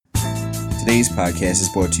Today's podcast is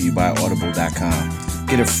brought to you by Audible.com.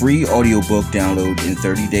 Get a free audiobook download and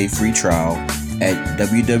 30-day free trial at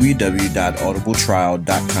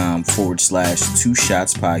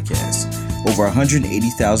www.audibletrial.com/2shotspodcast. Over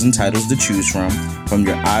 180,000 titles to choose from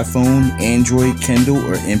your iPhone, Android, Kindle,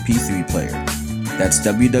 or MP3 player. That's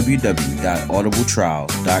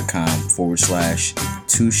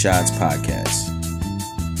www.audibletrial.com/2shotspodcast.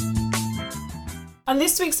 On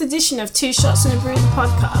this week's edition of Two Shots in a Brew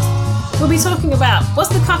podcast, we'll be talking about what's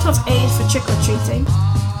the cutoff age for trick-or-treating,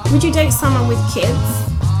 would you date someone with kids,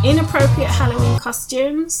 inappropriate Halloween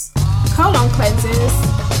costumes, colon cleanses,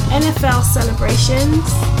 NFL celebrations,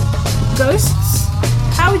 ghosts,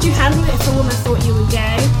 how would you handle it if a woman thought you were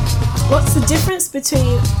gay, what's the difference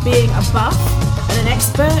between being a buff and an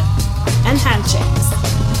expert, and handshakes.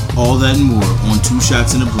 All that and more on Two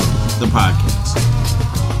Shots in a Brew, the podcast.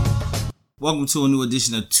 Welcome to a new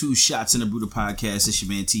edition of Two Shots in a Brew, the podcast. It's your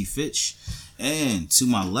man T. Fitch. And to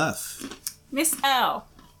my left, Miss L.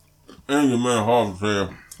 And your man Harvey's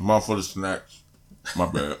here. Mouth for the snacks. My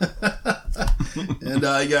bad. And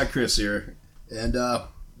you got Chris here. And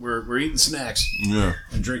we're eating snacks. Yeah.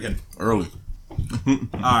 And drinking. Early.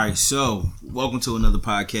 Alright, so welcome to another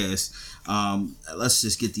podcast. Let's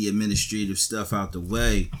just get the administrative stuff out the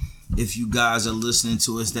way. If you guys are listening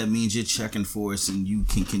to us, that means you're checking for us, and you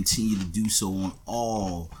can continue to do so on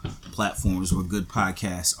all platforms where good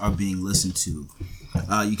podcasts are being listened to.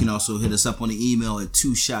 You can also hit us up on the email at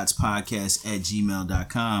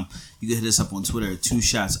twoshotspodcast@gmail.com. You can hit us up on Twitter at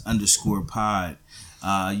twoshots_pod.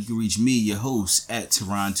 You can reach me, your host, at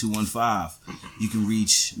Tehran215. You can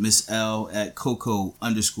reach Miss L at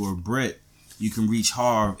Coco_Brett. You can reach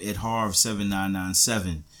Harv at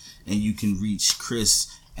Harv7997. And you can reach Chris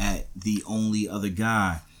at The Only Other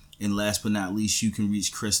Guy. And last but not least, you can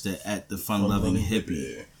reach Krista at The Fun Loving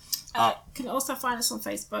Hippie. You can also find us on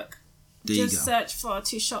Facebook. There Just you go. search for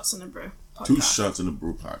Two Shots in a Brew podcast. Two Shots in the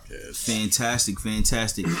Brew podcast. Fantastic.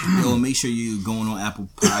 Yo, make sure you're going on Apple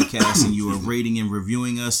Podcasts and you are rating and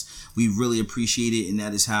reviewing us. We really appreciate it, and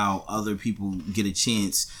that is how other people get a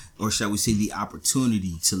chance, or shall we say the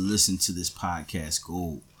opportunity, to listen to this podcast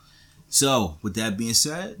gold. So, with that being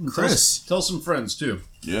said, Chris. Tell some friends, too.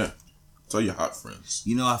 Yeah. Tell your hot friends.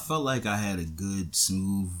 You know, I felt like I had a good,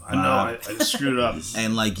 smooth vibe. I know, I just screwed it up.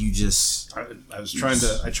 And like you just... I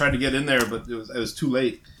tried to get in there, but it was too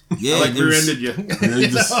late. Yeah, I rear-ended you.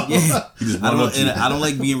 I don't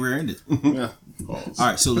like being rear-ended. Yeah.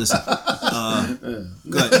 Alright, so listen. Go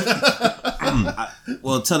ahead.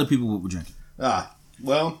 Well, tell the people what we're drinking.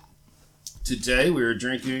 Well, today we're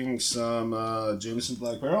drinking some Jameson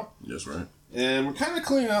Black Barrel. That's right. And we're kind of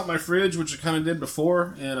cleaning out my fridge, which I kind of did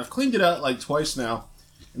before. And I've cleaned it out like twice now.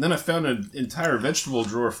 And then I found an entire vegetable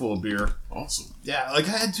drawer full of beer. Awesome. Yeah, like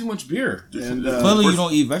I had too much beer. And Clearly you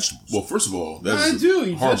don't eat vegetables. Well, first of all, I that's do a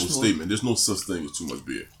eat horrible vegetables. statement. There's no such thing as too much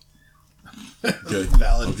beer. Okay?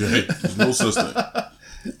 Valid. Okay? There's no such thing.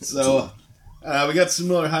 So, we got some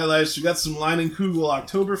Miller High Lifes. We got some Leinenkugel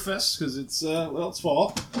Oktoberfest, because it's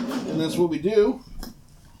fall. And that's what we do.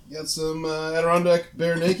 Got some Adirondack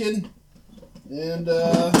Bare Naked. And,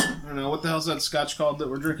 I don't know, what the hell's that scotch called that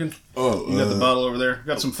we're drinking? Oh, You got the bottle over there.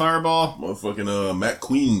 Got some Fireball. Motherfucking Matt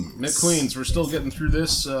Queen. McQueen's. We're still getting through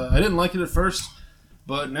this. I didn't like it at first,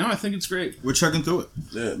 but now I think it's great. We're checking through it.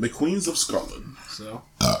 Yeah, McQueen's of Scotland. So,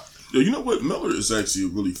 Yo, you know what? Miller is actually a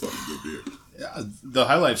really fucking good beer. yeah, the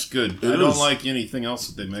High Life's good. It I don't is. like anything else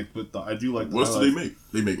that they make, but I do like the What else High do Life. they make?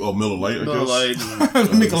 They make Miller Lite, I Miller guess. Lite.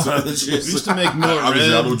 And Make a lot of shit. they used to make Miller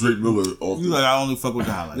Obviously, I Red. don't drink Miller often. You like, I only fuck with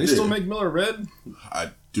the highlights. They still make Miller Red?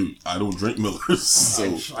 I don't drink Millers,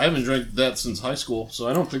 so I haven't drank that since high school, so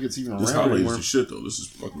I don't think it's even this around holiday anymore. is the shit though. This is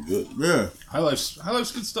fucking good. Yeah. High Life's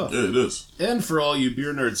good stuff. Yeah, it is. And for all you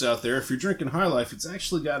beer nerds out there, if you're drinking High Life, it's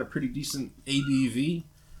actually got a pretty decent ABV,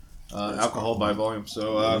 alcohol by volume.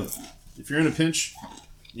 So if you're in a pinch,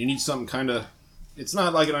 you need something kind of. It's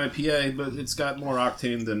not like an IPA, but it's got more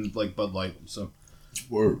octane than like Bud Light. So.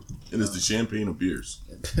 Word. And it's the champagne of beers.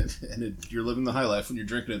 And you're living the high life when you're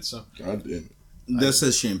drinking it, so. God damn it. That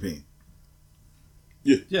says champagne.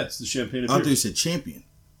 Yeah, it's the champagne of I thought you beers. said champion.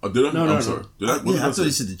 Oh, did I? No, I'm no. sorry. Did I? What did I thought say?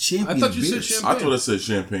 you said the champion. I thought you said beers. champagne. I thought I said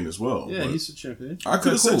champagne as well. Yeah, but he said champagne. I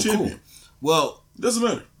could have said Cool. champion. Well, It doesn't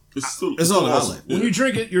matter. It's still It's all awesome. highlight. When you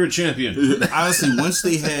drink it, you're a champion. honestly, once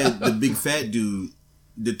they had the big fat dude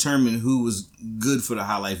determine who was good for the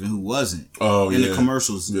high life and who wasn't in the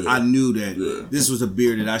commercials, I knew that this was a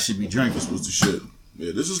beer that I should be drinking. This was the shit.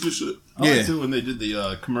 Yeah, this is good shit. I liked it when they did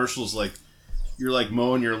the commercials, like, you're like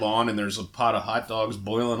mowing your lawn and there's a pot of hot dogs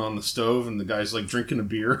boiling on the stove and the guy's like drinking a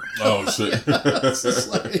beer. Oh shit!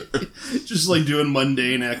 Just like doing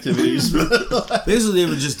mundane activities. Basically, they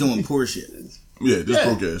were just doing poor shit. Yeah, just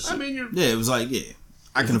broke ass shit. I mean, it was like,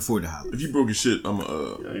 I can afford the High Life. If you broke your shit, I'm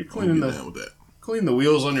you're cleaning down with that. Clean the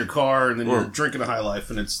wheels on your car, and then you're drinking a High Life,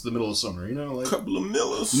 and it's the middle of summer. You know, like Couple of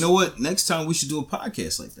Millers. You know what? Next time we should do a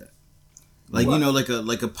podcast like that. Like What? you know, like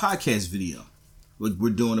a podcast video. Like we're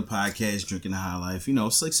doing a podcast, drinking a High Life. You know,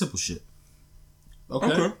 it's like simple shit.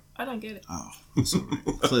 okay. I don't get it. Oh, so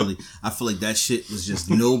clearly, I feel like that shit was just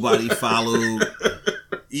nobody followed.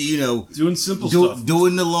 You know, Doing simple stuff.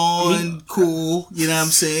 doing the lawn, cool. You know what I'm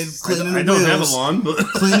saying? Cleaning I the don't wheels, have a lawn, but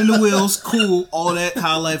cleaning the wheels, cool. All that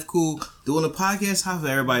High Life, cool. Doing a podcast, how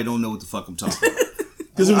everybody don't know what the fuck I'm talking about.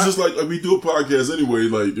 Because it was just like we do a podcast anyway.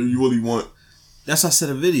 Like, do you really want? That's why I said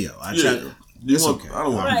a video. I tried. It's okay. I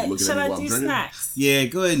don't want Alright, people looking shall at me I while I'm do drinking. snacks? Yeah,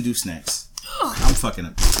 go ahead and do snacks. I'm fucking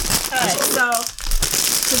up. Alright, so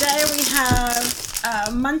today we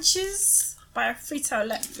have Munches by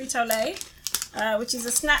Frito-Lay, which is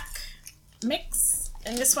a snack mix.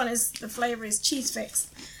 And this one is, the flavor is Cheese Fix.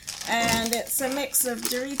 And it's a mix of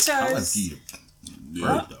Doritos. I like you Yeah,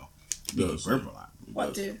 burp though. it does. Burp a lot.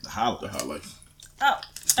 What do? The High The Life. High Life. Oh.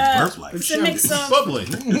 Burp like It's a mix of bubbly.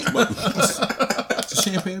 it's a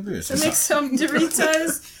champagne beer.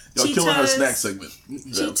 Doritos, Y'all killing her snack Cheetos, segment.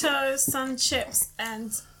 Cheetos, Sun Chips,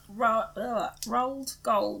 and rolled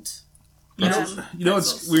gold. You know,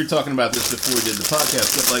 we were talking about this before we did the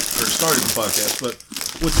podcast, but started the podcast.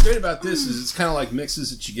 But what's great about this is it's kind of like mixes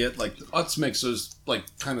that you get, like Utz makes those like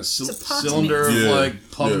kind of It's a pot cylinder, mix. Yeah,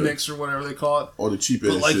 like pub yeah. mix or whatever they call it. Or the cheap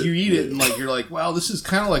But ass like shit. you eat it and like you're like, wow, this is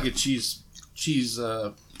kind of like a cheese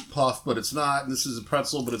puff, but it's not. And this is a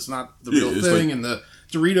pretzel, but it's not the real it's thing. like- And the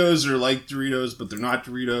Doritos are like Doritos, but they're not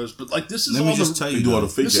Doritos. But like this is Let all me just the tell They you, do all though,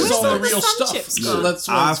 the fake this ass is all the snacks. real Sun stuff. Chips, So though. that's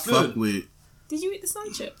why I it's fuck good. with. Did you eat the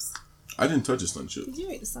Sun Chips? I didn't touch a Sun Chip. Did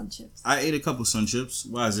you eat the Sun Chips? I ate a couple Sun Chips.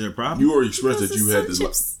 Why is there a problem? You already expressed Because that you the had Sun the.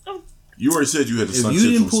 Chips. Oh, You already said you had the if Sun you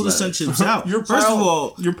Chips didn't on pull the snack. Sun Chips out, Your first of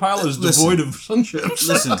all, your pile is listen. devoid of Sun Chips.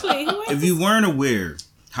 listen. exactly. Who ate If you weren't aware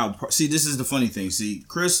see, this is the funny thing. See,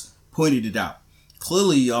 Chris pointed it out.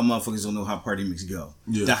 Clearly, y'all motherfuckers don't know how party mix go.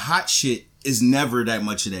 Yeah. The hot shit is never that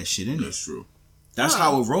much of that shit in it. That's true. That's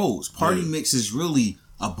how it rolls. Party Yeah. mix is really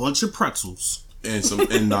a bunch of pretzels And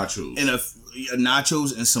nachos. and a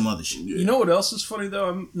nachos and some other shit. Yeah. You know what else is funny though?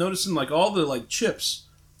 I'm noticing like all the like chips,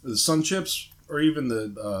 the Sun Chips, or even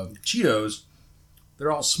the Cheetos,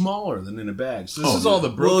 they're all smaller than in a bag. So this is all the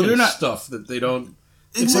broken they're not- stuff that they don't.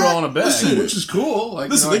 They Exactly. put all in a bag, Listen. which is cool. Like,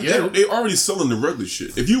 Listen, you know, I get it. they already selling the regular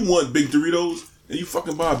shit. If you want big Doritos, then you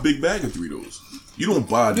fucking buy a big bag of Doritos. You don't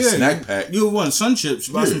buy the snack pack. You want Sun Chips,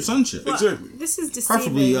 buy Yeah. some Sun Chips. Exactly. This is deceiving.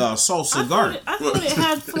 Preferably salsa garlic. I thought it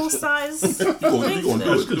had full size. You gonna do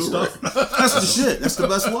That's it. good Do it stuff. right. That's the shit. That's the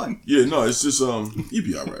best one. Yeah, no, it's just you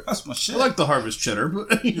be alright. That's my shit. I like the Harvest Cheddar,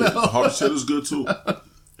 but you Yeah, know. hard cheddar's good too. I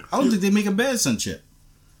don't think they make a bad Sun Chip.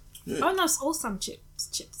 Oh no, all Sun Chips.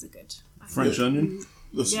 Chips are good. French onion.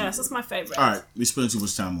 Listen, Yes, that's my favorite. All right, we spent too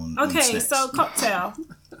much time on Okay, snacks. so cocktail,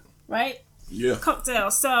 right? yeah.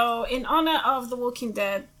 Cocktail. So in honor of The Walking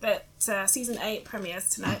Dead, that season 8 premieres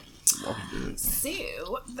tonight.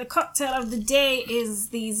 So the cocktail of the day is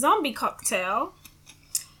the zombie cocktail,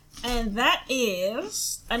 and that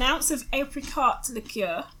is an ounce of apricot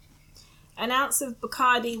liqueur, an ounce of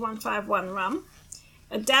Bacardi 151 rum,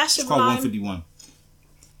 a dash It's of called lime, 151.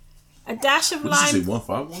 a dash of What did you say? lime,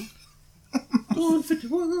 151?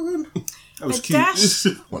 151. That was a cute. dash.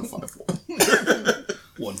 151.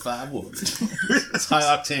 151. It's high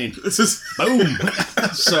octane. It's just Boom.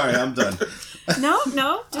 Sorry, I'm done.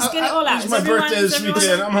 No, just get it all out. It's my birthday this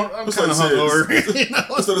weekend. I'm kind of hungover. You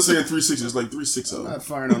know? instead of saying 360, it's like 360. Not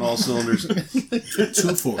firing on all cylinders.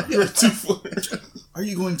 2-4. 2-4. Are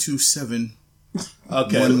you going to 7?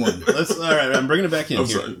 Okay. 1-1. Let's. All right, I'm bringing it back in I'm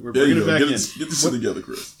here. sorry. We're There bringing you it go. back Get in. this shit together,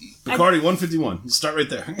 Chris. Bacardi 151. Let's start right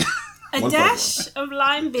there. A 151. dash of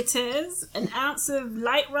lime bitters, an ounce of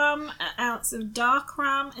light rum, an ounce of dark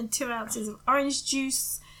rum, and 2 ounces of orange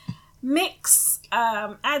juice. Mix,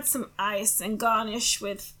 add some ice, and garnish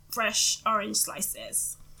with fresh orange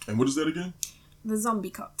slices. And what is that again? The zombie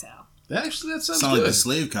cocktail. Actually, that sounds Sound like good. a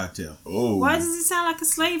slave cocktail. Oh. Why does it sound like a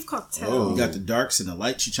slave cocktail? Oh. You got the darks and the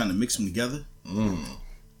lights. You trying to mix them together?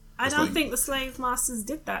 I don't like- think the slave masters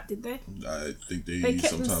did that, did they? I think they, They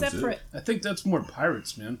kept them sometimes separate. I think that's more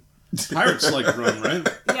pirates, man. Pirates like rum, right?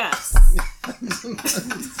 Yes.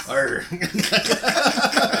 Arr.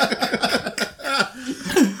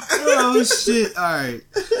 Oh shit! All right,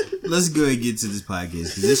 let's go ahead and get to this podcast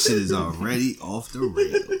because this shit is already off the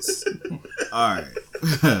rails. All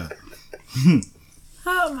right.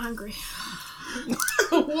 Oh, I'm hungry.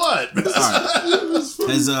 What? All right.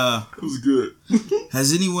 It was good.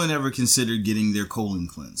 Has anyone ever considered getting their colon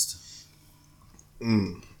cleansed?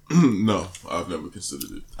 No, I've never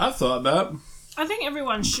considered it. I've thought about it. I think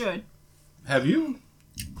everyone should. Have you?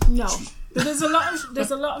 No. But there's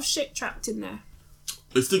a lot of shit trapped in there.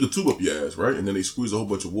 They stick a tube up your ass, right? And then they squeeze a whole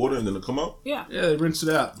bunch of water and then it come out? Yeah. Yeah, they rinse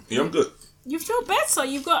it out. Yeah, I'm good. You feel better.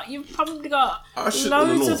 You've probably got I shit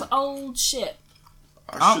loads on of old shit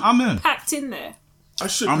I'm in. packed in there. I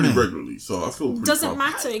shit I'm pretty in. regularly, so I feel pretty Doesn't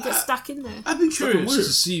confident. matter. It gets stuck in there. I'd be curious weird.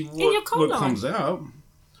 to see your colon. what comes out.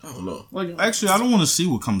 I don't know. Like, Actually, I don't want to see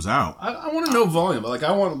what comes out. I want to know volume. Like,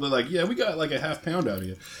 I want to be like, yeah, we got like a half pound out of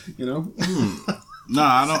you. You know? No,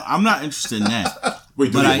 I don't. I'm not interested in that.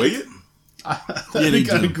 Wait, do But they I- weigh it? That'd they be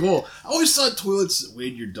kind do. of cool. I always thought toilets that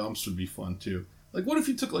weighed your dumps would be fun too. Like, what if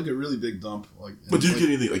you took like a really big dump? Like, But do you like, get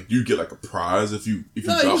anything? Like, do you get like a prize if you No,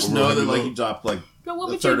 drop you just a know real that heavy like load? you dropped like. But what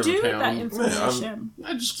a would third you of a do with that pound. information?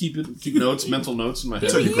 I just keep notes, mental notes in my head.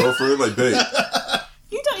 Tell your girlfriend, like, babe.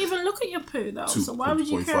 You don't even look at your poo though, so why would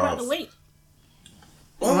you care about the 2.5. weight?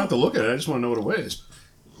 I don't have to look at it. I just want to know what it weighs.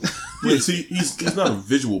 Yeah, see, he's not a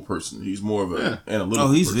visual person. He's more of an analytical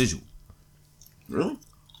Oh, he's person. visual. Really?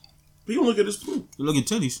 He don't look at his poo. You look at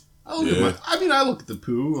titties. I look Yeah. at I look at the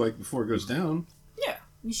poo like before it goes down. Yeah,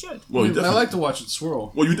 you should. Well, you I definitely, like to watch it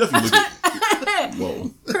swirl. well, you definitely look at...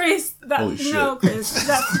 Whoa. Chris, Holy shit. Chris,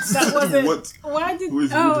 that wasn't. What? Why did? Who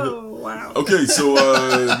is- Oh wow. Okay, so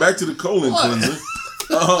back to the colon cleanser.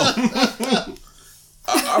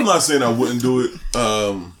 I'm not saying I wouldn't do it.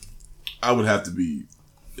 I would have to be.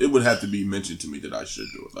 It would have to be mentioned to me that I should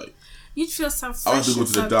do it. Like, You'd feel so fresh. I have to go and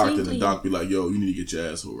to the so doctor, and clean. the doc be like, "Yo, you need to get your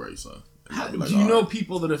asshole right, son." And I'd be like, Do you "All know right."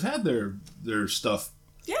 people that have had their stuff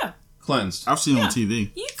Yeah, cleansed? I've seen it Yeah. on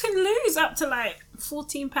TV. you can lose up to like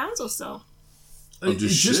 14 pounds or so. Of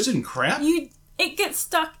just shit? in crap. It gets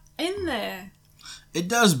stuck in there. It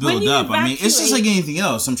does build When you up. I mean, it's just evacuate- like anything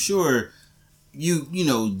else. I'm sure you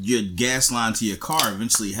know your gas line to your car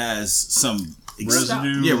eventually has some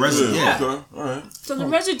Residue. Yeah, residue. Yeah. Okay. All right. So the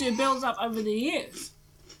residue builds up over the years,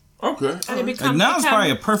 Okay. and it becomes Like now it's probably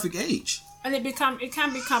a perfect age. and it can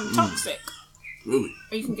become toxic, Really?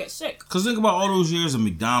 or you can get sick. Cause think about all those years of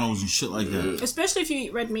McDonald's and shit like that. Especially if you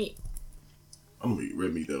eat red meat. I don't eat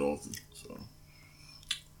red meat that often, so.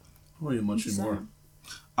 I don't eat much So, anymore.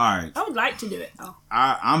 All right, I would like to do it though.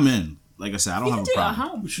 I'm in. Like I said, I don't You have can a do it at problem.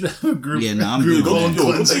 home. We should have a group. Yeah, no, I'm group good. colon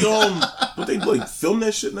Don't cleansing. they like film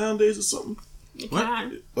that shit nowadays or something? You What?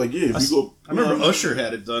 can. Like, yeah, if you go. I remember Usher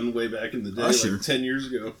had it done way back in the day, Usher. like 10 years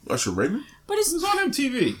ago. Usher Raymond? But It was on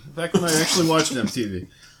MTV. Back when I actually watched MTV. It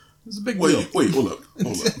was a big deal. Wait, hold up.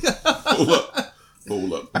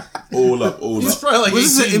 He's probably like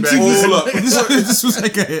Was this 18 an back MTV? then. Hold up. This was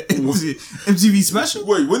like a MTV special.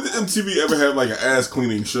 Wait, when did MTV ever have like an ass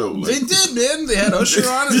cleaning show? Like, They did, man. They had Usher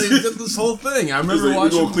on and they did this whole thing. I remember like,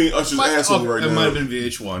 watching. we gonna clean Usher's asshole right It now. might have been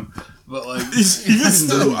VH1. But like. Even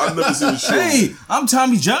still, I've never seen the show. Hey, I'm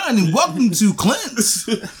Tommy John, and welcome to Clint's.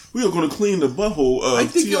 We are going to clean the butthole I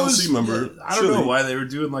of think it TLC was. member. I don't know Chili. why they were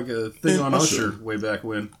doing like a thing And on Usher. Usher way back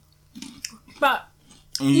when. but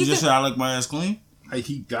And you You just could- said I like my ass clean.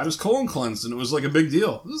 He got his colon cleansed and it was like a big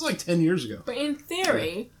deal. It was like 10 years ago. in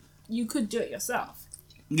theory, you could do it yourself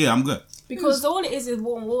Yeah, I'm good. because all it is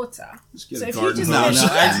warm water. Just get So a if you garden just No,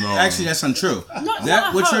 Yeah. no, Yeah. actually, that's untrue. Not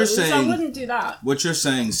That a what you're hose, I saying. wouldn't do that. What you're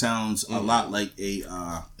saying sounds a lot like a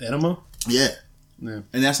Enema? yeah, Yeah.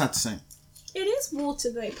 and that's not the same. It is water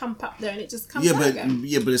they pump up there and it just comes Yeah, out but again.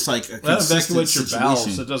 it's like a That consistent evacuates your bowels so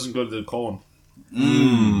situation. it doesn't go to the colon.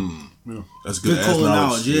 That's good, Good ass colon knowledge.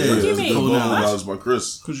 knowledge, yeah. That's What do you good mean? colon What? knowledge by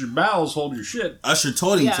Chris. Because your bowels hold your shit Usher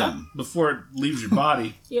told him Yeah. something. before it leaves your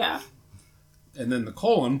body. Yeah. And then the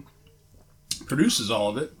colon produces all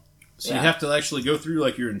of it. So you Yeah. have to actually go through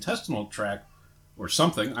like your intestinal tract or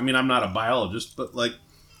something. I mean, I'm not a biologist, but like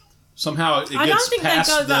somehow it I don't gets think they past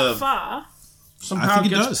go that the far. somehow I think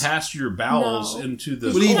it it gets does. past your bowels No. into the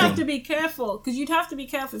What do you You'd colon. have to be careful because you'd have to be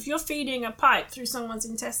careful if you're feeding a pipe through someone's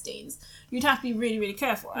intestines. You'd have to be really, really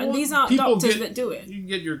careful. And Well, these aren't people doctors get- that do it. You can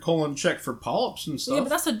get your colon checked for polyps and stuff. Yeah, but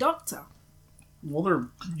that's a doctor. Well, they're I'm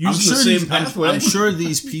using sure the same these, pathway. I'm sure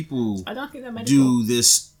these people I don't think they're medical. do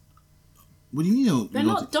this. What do you mean? They're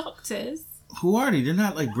not doctors. Who are they? They're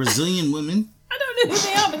not like Brazilian women. I don't know who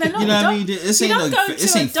they are, but they're not. You know what I mean? doc- This you ain't don't like go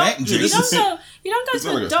this to a ain't fat doc- Jason. You don't go. You don't go It's to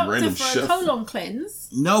not a like a doctor random for a chef. colon cleanse.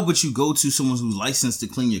 No, but you go to someone who's licensed to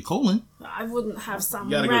clean your colon. I wouldn't have some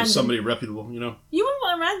You gotta go random. to somebody reputable, you know. You wouldn't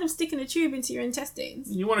want a random sticking a tube into your intestines.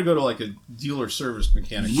 You want to go to like a dealer service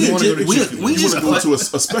mechanic. We You want to go to did- Jiffy we Lube. You just want to go to a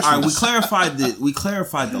specialist. All right, we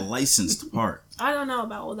clarified the licensed part. I don't know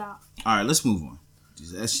about all that. All right, let's move on.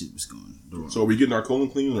 That shit was going the wrong. So are we getting our colon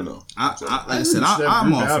clean or no? Like I said,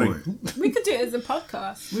 I'm all for it. We could do it as a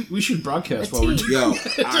podcast. We should broadcast A while we're team. Yo, all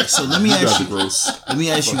right. So let me ask you. Gross. Let me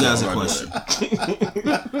ask you guys a question.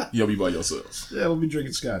 Y'all be by yourselves. Yeah, we'll be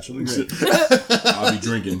drinking scotch. It'll be great. I'll be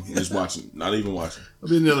drinking and just watching, not even watching. I'll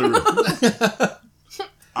be in the other room.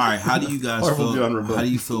 All right, how do you guys Or we'll be on feel? remote. How do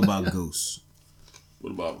you feel about ghosts?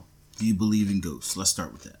 What about them? Do you believe in ghosts? Let's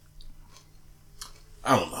start with that.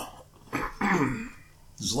 I don't know.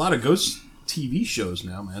 There's a lot of ghost TV shows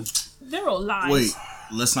now, man. They're all lies. Wait,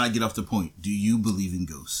 let's not get off the point. Do you believe in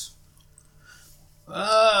ghosts?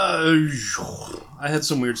 I had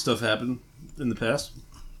some weird stuff happen in the past.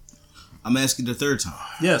 I'm asking the third time.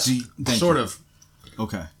 Yes, Thank sort you. of.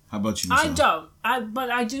 Okay, how about you? I Michelle? don't.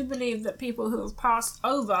 But I do believe that people who have passed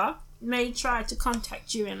over may try to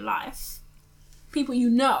contact you in life. People you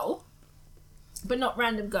know, but not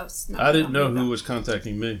random ghosts. No, I didn't not know me, who no. was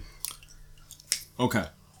contacting me. Okay.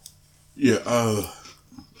 Yeah, I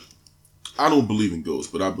don't believe in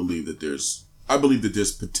ghosts, but I believe that there's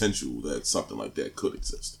potential that something like that could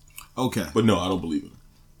exist. Okay. But no, I don't believe in it.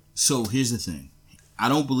 So here's the thing. I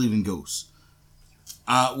don't believe in ghosts.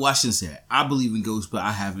 Well, I shouldn't say that. I believe in ghosts, but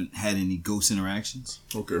I haven't had any ghost interactions.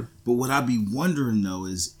 Okay. But what I be wondering though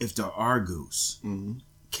is if there are ghosts,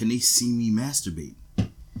 can they see me masturbate? Of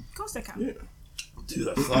course they can. Yeah. Dude,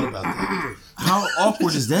 I thought about that. How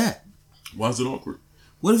awkward is that? Why is it awkward?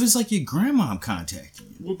 What if it's like your grandma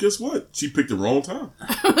contacting you? Well, guess what? She picked the wrong time.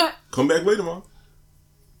 Come back later, Mom.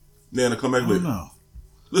 Nana, come back I later. don't know.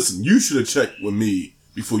 Listen, you should have checked with me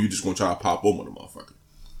before you just gonna try to pop over the motherfucker.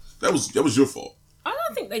 That was your fault. I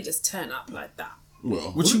don't think they just turn up like that.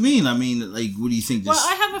 Well, What you mean? I mean, like, what do you think? This? Well,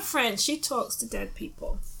 I have a friend. She talks to dead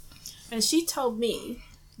people, and she told me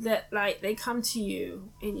that like they come to you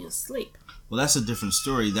in your sleep. Well, that's a different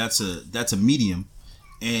story. That's a medium,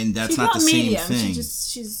 and that's She's not not the a medium. same thing.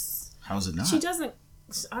 She's How's it not? she doesn't.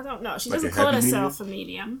 I don't know. She Like doesn't a call happy herself a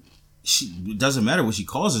medium. It doesn't matter what she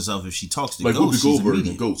calls herself if she talks to like ghosts. Whoopi She's a Goldberg medium.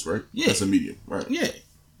 and Ghosts, right? Yeah. That's a medium, right? Yeah.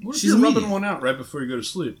 What if She's you're a rubbing medium. one out right before you go to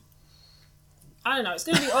sleep? I don't know. It's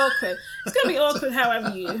going to be awkward. It's going to be awkward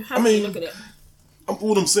however you look at it.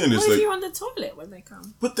 What I'm saying is What if like, you're on the toilet when they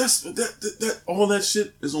come? but that all that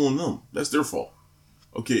shit is on them. That's their fault.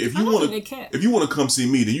 Okay, if I you don't want think they care. if you want to come see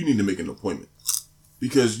me, then you need to make an appointment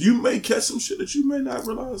because you may catch some shit that you may not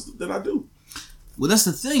realize that I do. Well, that's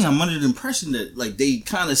the thing. I'm under the impression that like they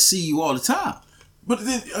kind of see you all the time. But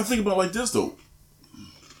then I think about it like this though.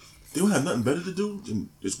 They don't have nothing better to do than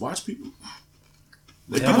just watch people.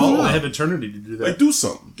 They Like, have, get involved. they have eternity to do that. Like, do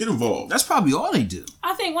something. Get involved. That's probably all they do.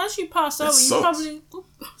 I think once you pass over, you sucks. probably.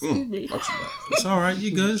 Excuse me. Watch your mouth. It's all right.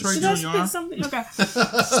 You good? It's right Should there I on your spit arm. something? Okay.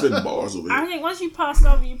 Spitting bars over I here. think once you pass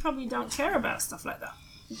over, you probably don't care about stuff like that.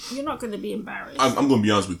 You're not going to be embarrassed. I'm going to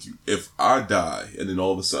be honest with you. If I die and then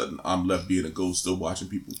all of a sudden I'm left being a ghost still watching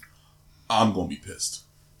people, I'm going to be pissed.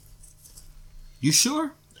 You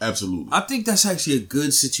sure? Absolutely. I think that's actually a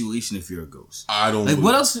good situation if you're a ghost. I don't Like, believe-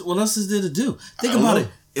 what else? What else is there to do? Think I don't about know. it.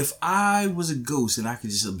 If I was a ghost and I could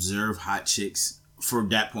just observe hot chicks from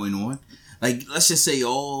that point on, like let's just say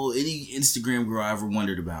any Instagram girl I ever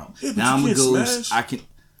wondered about. Yeah, but now you I'm a can't ghost. smash. I can.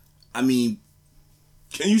 I mean,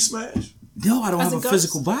 Can you smash? no, I don't As have a a ghost?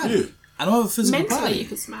 physical body. Yeah. I don't have a physical Mentally, body. you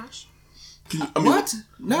could smash. Can you, I mean, What?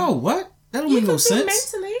 No, what? That don't You make no could be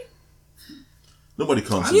sense. mentally. Nobody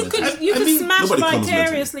comes. You mentally. could you I could mean, smash nobody comes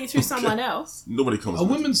vicariously through someone else. Nobody comes. A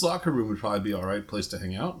mentally. women's locker room would probably be all right place to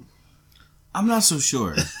hang out. I'm not so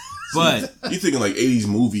sure, but You're thinking like 80s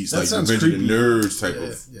movies, That like sounds Revenge of the creepy. Nerds type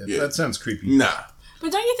of. Yeah. That sounds creepy. Nah.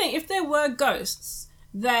 But don't you think if there were ghosts,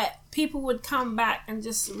 that people would come back and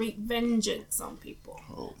just wreak vengeance on people?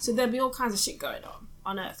 Oh. So there'd be all kinds of shit going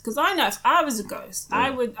on Earth. Because I know if I was a ghost, I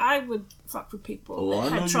would fuck with people Oh, I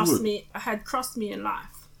that know had you would. had crossed me in life.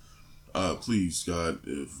 Please, God,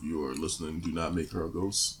 if you're listening, do not make her a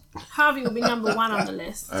ghost. Harvey will be number one on the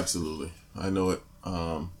list. Absolutely. I know it.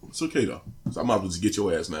 It's okay, though. So I might as well just get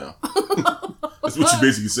your ass now. That's what you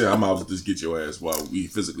basically say. I might as well just get your ass while we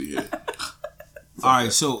physically here. all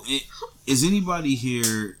right. So, is anybody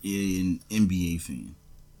here an NBA fan?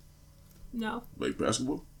 No, Like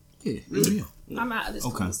basketball? Yeah, Really? I'm out of this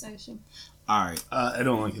Okay. conversation. All right. I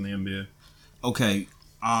don't like in the NBA. Okay.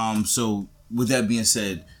 So with that being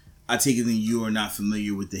said, I take it that you are not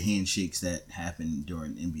familiar with the handshakes that happen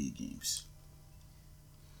during NBA games.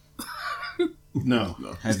 No.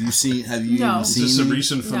 Have you seen? Have you No. even Is seen? this a any?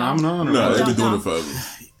 recent phenomenon? Or No, what? they've been doing No. it forever.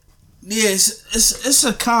 it's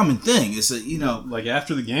a common thing. It's a like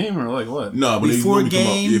after the game or like what? No, but before they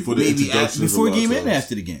game, for the maybe introductions before a lot of game and times.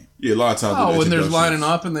 after the game. Yeah, a lot of times. Oh, when there's introductions. lining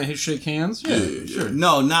up and they shake hands. Yeah, sure.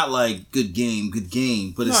 No, not like good game,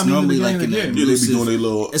 but it's I mean, normally the like beginning an of the game. Yeah, they be elusive. doing their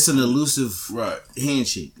little It's an elusive right.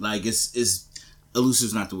 handshake. Like it's elusive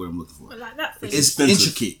is not the word I'm looking for. But like that thing. It's extensive.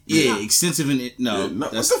 intricate. Yeah, extensive and No, no.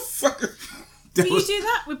 what the fuck? But you do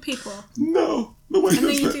that with people, No, nobody and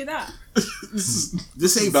then does you that. do that.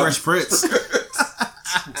 This ain't not- Fresh Prince.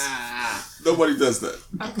 Nobody does that.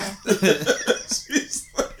 Okay. She's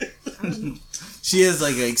like, She has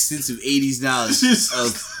like an extensive 80s knowledge She's-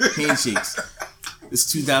 of handshakes.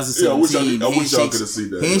 It's Yeah, I 2017. wish y'all could have seen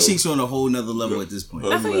that. Handshakes are on a whole nother level at this point.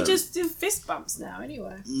 I thought you man. just do fist bumps now,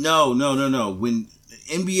 anyway. No. When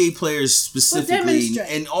NBA players specifically, demonstrate.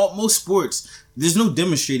 and most sports, there's no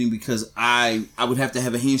demonstrating because I would have to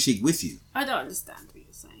have a handshake with you. I don't understand what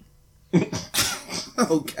you're saying.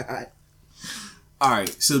 Oh God! All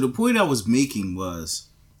right. So the point I was making was,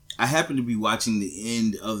 I happened to be watching the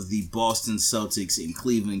end of the Boston Celtics and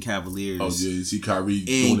Cleveland Cavaliers. Oh yeah, you see Kyrie And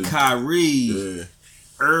doing it. Kyrie Yeah,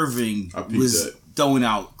 Irving I peeped was that. throwing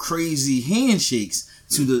out crazy handshakes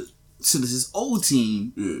to his old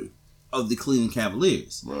team yeah, of the Cleveland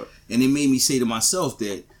Cavaliers. right. And it made me say to myself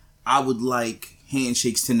that I would like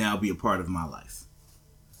handshakes to now be a part of my life.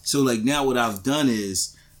 So like now what I've done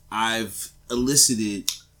is I've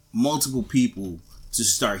elicited multiple people to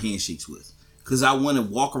start handshakes with. Because I want to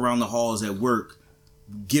walk around the halls at work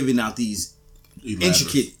giving out these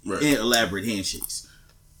intricate right. and elaborate handshakes.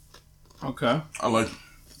 Okay. I like it.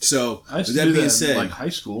 So I used with to that do being that said, in, like high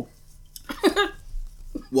school.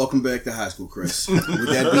 welcome back to high school, Chris. With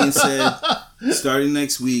that being said, starting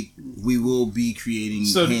next week, we will be creating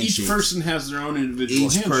So handshakes. each person has their own individual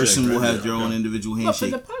Each handshake. person will right? have their own individual What, for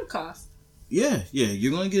handshake. the podcast? Yeah,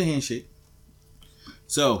 you're gonna get a handshake.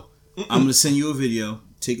 So I'm gonna send you a video.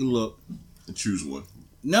 Take a look. And choose one.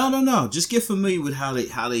 No. Just get familiar with how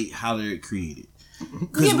they're created.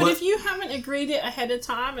 Yeah, but if you haven't agreed it ahead of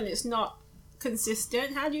time and it's not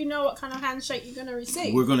consistent, how do you know what kind of handshake you're going to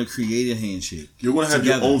receive? we're gonna create a handshake. You're gonna have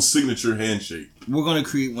Together. your own signature handshake. We're gonna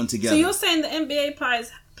create one together. So you're saying the NBA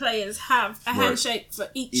players have a handshake for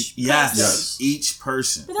each yes, person? Yes. each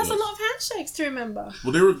person. But that's a lot of handshakes to remember.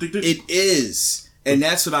 Well, they It is, and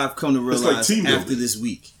that's what I've come to It's realize like team after building. this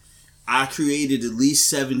week. I created at least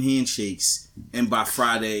 7 handshakes, and by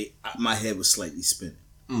Friday, my head was slightly spinning.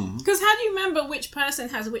 Because how do you remember which person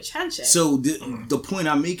has which handshake? So the point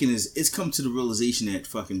I'm making is, it's come to the realization that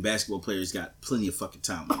fucking basketball players got plenty of fucking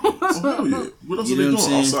time. Oh hell yeah! What else You are they know doing what I'm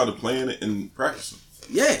saying? outside of playing it and practicing?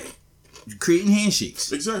 Yeah, creating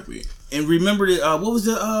handshakes. Exactly. And remember that what was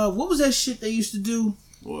that shit they used to do?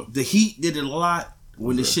 What? The Heat did it a lot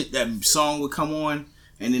when that song would come on,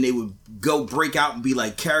 and then they would go break out and be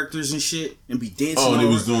like characters and shit and be dancing. Oh, they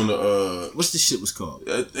over. was doing the What's the shit was called?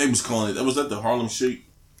 they was calling it. Was that the Harlem Shake?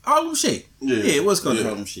 Harlem Shake. Yeah. It was called Yeah.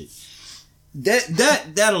 Harlem Shake.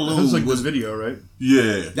 That alone It was like was this video, right?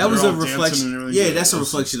 Yeah. that was They're a all dancing and reflection. everything. Yeah, Yeah, that's a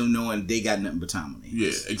reflection of knowing they got nothing but time on their Yeah,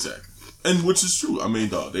 hands. exactly. And which is true. I mean,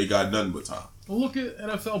 dog, they got nothing but time. Well, look at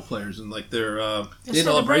NFL players and like their The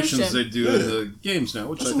celebrations celebration. they do in the games now,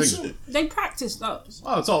 which That's I what I'm think saying. They practice those.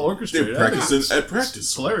 oh, it's all orchestrated. They're practicing It's at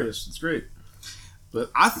practice. hilarious. It's great.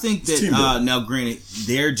 I think that team building. now, granted,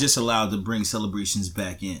 they're just allowed to bring celebrations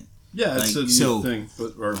back in. Yeah, it's Like, a so- neat thing.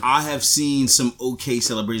 But I have seen some okay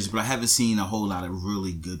celebrations, but I haven't seen a whole lot of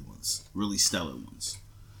really good ones, really stellar ones.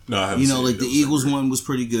 No, I haven't You know, seen like it. the That was Eagles great. one was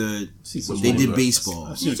pretty good. see some They one did of that. baseball.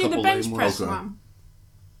 I've Did seen you a see the couple bench lame press ones. Okay. one?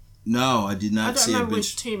 No, I did I not don't see a remember bench.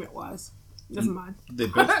 which team it was. Never mind. They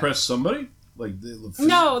bench press somebody? Like they look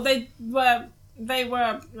No, they were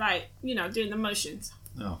like, doing the motions.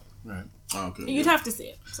 No, right. Oh, okay. You'd have to see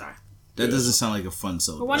it. Sorry. That Yeah. doesn't sound like a fun But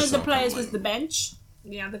celebration. one of the sounds players kinda was lame. the bench.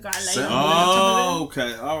 The other guy laid Sound- on top Oh, of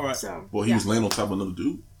okay, all right. it. So, Well, he was laying on top of another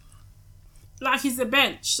dude. like he's the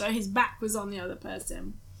bench, so his back was on the other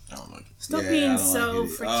person. I don't like it. Stop Yeah, being I don't so like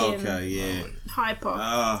it. freaking Okay, yeah.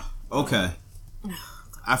 hyper. Okay.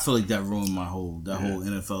 I feel like that ruined my whole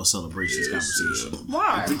NFL celebrations conversation.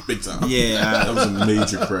 Why? Big time. Yeah, That was a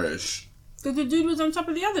major crash. Because the dude was on top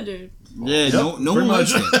of the other dude. yeah. No one pretty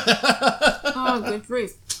likes much. that. Oh, good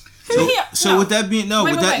grief. So with that being Wait,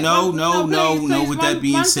 with wait, that wait. no. Please, With that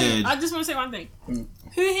being one said, thing. I just want to say one thing.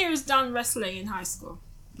 Who here has done wrestling in high school?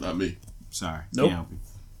 Not me. sorry. Nope. Can't help you.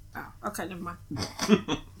 Oh, okay, never mind.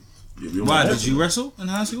 Yeah, we don't Why have did to. you wrestle in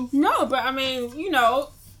high school? No, but I mean, Why are I you know-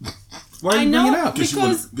 bringing it up?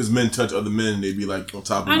 Because men touch other men, and they be like on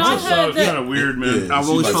top of And each I other. heard So it's that- kind of weird, man. Yeah. I've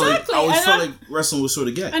always Exactly, felt like and wrestling was sort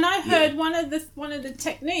of gay. and I heard one of the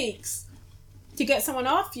techniques to get someone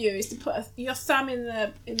off you is to put your thumb in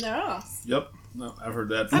their ass. Yep. No, I've heard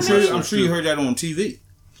that. I'm sure you heard that on TV.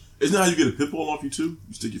 Isn't that how you get a pit bull off you too?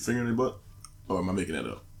 You stick your finger in their butt? Or am I making that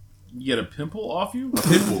up? You get a pimple off you? A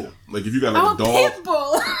pit bull. Like if you got like a dog. Pit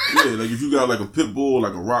bull. Yeah, like if you got like a pit bull,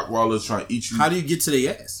 like a Rottweiler trying to eat you. How do you get to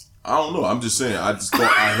their ass? I don't know. I'm just saying. I just thought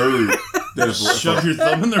I heard that if Shove your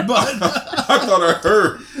thumb in their butt. I thought I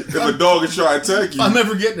heard if a dog is trying to attack you, I'm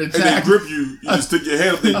never getting attacked. and they grip you, you just stick your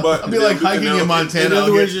hand up their butt. I'll be like hiking in Montana. In other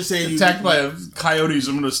I'll words, get you're saying attacked by coyotes.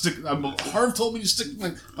 I'm gonna stick. Harv told me to stick my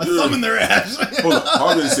thumb in their ass. Hold on,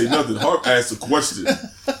 Harv didn't say nothing. Harv asked a question.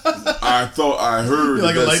 I thought I heard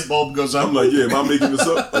Like a light bulb goes up. I'm like, yeah, am I making this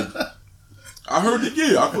up? Like, I heard it.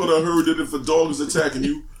 Yeah, I thought I heard that if a dog is attacking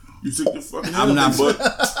you, you stick your fucking hand up their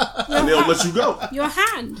butt, and they'll let you go. Your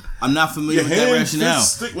hand. I'm not familiar Your with that hand, rationale.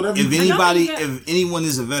 fist, stick, whatever. If anyone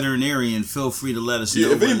is a veterinarian, feel free to let us know.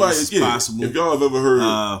 Yeah, if anybody, it's possible. if y'all have ever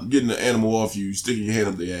heard getting an animal off you, sticking your hand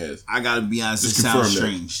up their ass. I gotta be honest, it sounds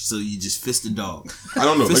strange. So you just fist the dog. I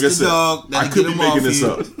don't know. Fist like I said, dog, I could be making this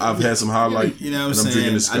up. I've had some highlight. You know what and I'm drinking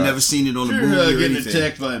saying? this I never seen it on the If movie you're or getting anything.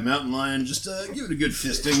 attacked by a mountain lion, just give it a good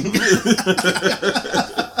fisting.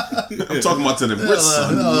 I'm talking about to the wrist,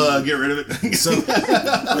 son. Get rid of it. So,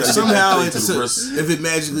 somehow, to the wrist. if it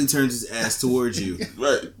magically turns its ass towards you,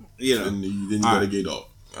 Right. you know, And then you gotta get off.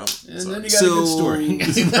 And then you got a good story.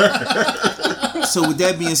 So with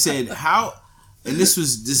that being said, and this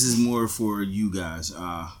is more for you guys,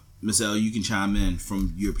 Miss L, you can chime in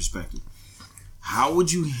from your perspective. How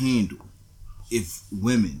would you handle if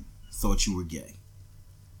women thought you were gay?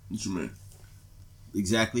 What you mean?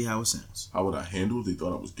 Exactly how it sounds. How would I handle if they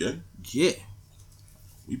thought I was gay? Yeah.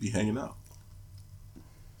 We'd be hanging out.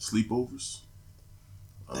 Sleepovers.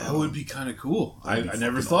 That would be kind of cool. I That'd be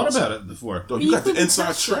never fucking thought awesome. about it before. Dog, you got the couldn't inside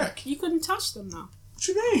touch them. track. You couldn't touch them though. What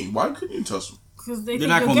you mean? Why couldn't you touch them? Because They're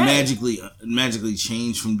not going to magically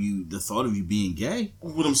change from you the thought of you being gay.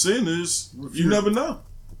 What I'm saying is, you never know.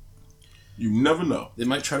 You never know. They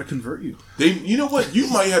might try to convert you. You know what? You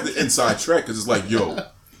might have the inside track because it's like, yo,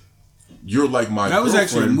 you're like my That was girlfriend.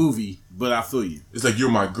 actually a movie, but I feel you. It's like you're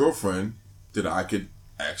my girlfriend that I could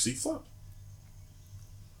actually fuck.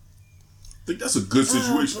 I think that's a good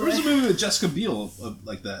situation. There was a movie with Jessica Biel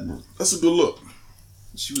like that. That's a good look.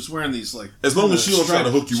 She was wearing these like. As long as she don't try to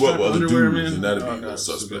hook you up with other underwear, dudes, man. and that'd be Oh, no God,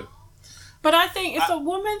 so suspect. good. But I think if a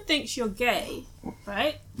woman thinks you're gay,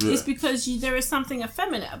 right, Yeah. it's because there is something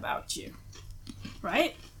effeminate about you,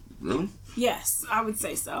 right? Really? Yes, I would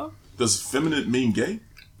say so. Does feminine mean gay?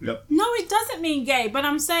 Yep. No, it doesn't mean gay, but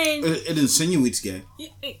I'm saying, It insinuates gay.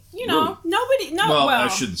 you know, nobody. No, Well, well, I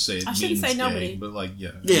shouldn't say it. I shouldn't means say nobody. gay, but like, yeah.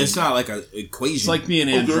 Yeah, it's not like an equation. It's like being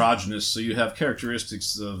Okay. androgynous, so you have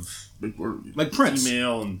characteristics of Big word. like Prince.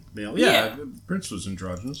 female and male. Yeah. Yeah, Prince was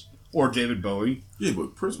androgynous. Or David Bowie. Yeah,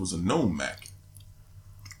 but Prince was a known Mac.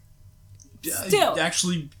 Still.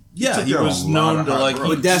 Actually, yeah, took he down was a lot known of to hot like.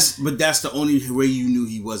 brothers. But that's the only way you knew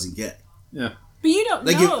he wasn't gay. Yeah. But you don't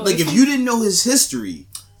Like know. if you didn't know his history,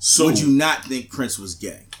 So, would you not think Prince was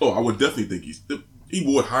gay? Oh, I would definitely think he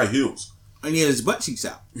wore high heels. And he had his butt cheeks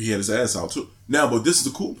out. He had his ass out too. Now, but this is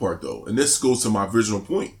the cool part though, and this goes to my original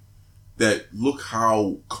point. That look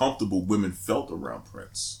how comfortable women felt around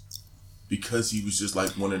Prince. Because he was just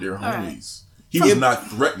like one of their homies. He was not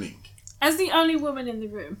threatening. As the only woman in the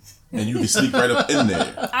room, And you can sneak right up in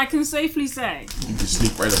there. I can safely say, You can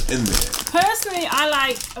sneak right up in there. personally, I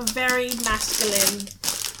like a very masculine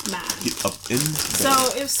man. Get up in there. So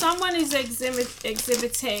if someone is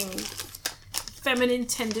exhibiting feminine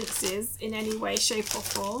tendencies in any way, shape, or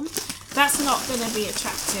form, that's not going to be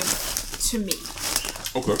attractive to me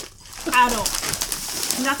Okay. at all.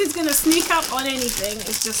 Nothing's going to sneak up on anything.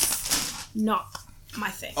 It's just not my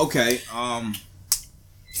thing. Okay.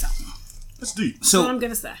 That's deep. That's what So I'm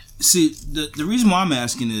going to say. see, the reason why I'm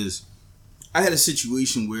asking is, I had a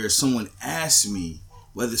situation where someone asked me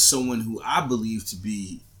whether someone who I believe to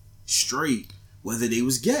be straight, whether they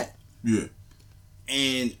was gay. Yeah.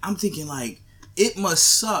 And I'm thinking like, it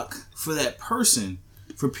must suck for that person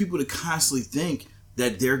for people to constantly think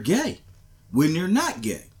that they're gay when they're not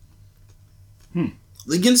gay.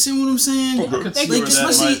 Like, you understand what I'm saying? Okay. I could see Like, where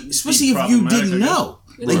that might especially be if you problematic, didn't I guess. know.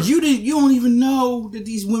 Right. Like, you don't even know that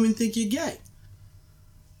these women think you're gay.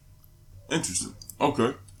 Interesting.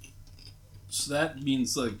 Okay. So that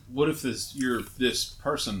means like, what if you're this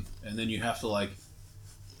person, and then you have to like,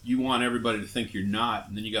 you want everybody to think you're not,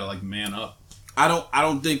 and then you gotta like man up. I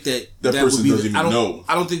don't think that person would be doesn't even know.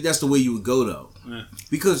 I don't think that's the way you would go though. Eh.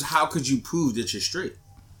 Because how could you prove that you're straight?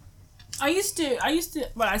 I used to,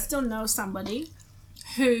 well, I still know somebody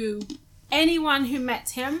who, anyone who met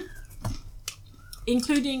him,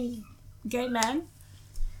 including gay men,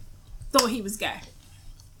 thought he was gay.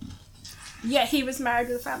 Yet he was married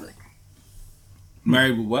with a family.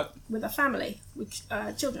 Married with what? With a family, with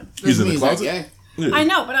children. He's in the Means like closet. gay. Yeah. I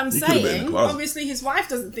know, but I'm He could've been in the saying, closet. obviously his wife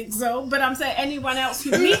doesn't think so, but I'm saying anyone else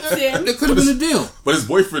who meets him, It could have been a deal. But his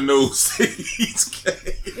boyfriend knows he's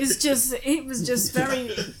gay. it was just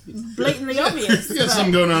very blatantly obvious. You got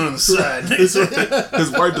something going on the side. His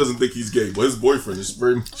wife doesn't think he's gay, but his boyfriend is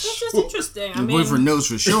very much. It's just interesting. I Your mean, boyfriend knows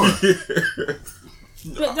for sure.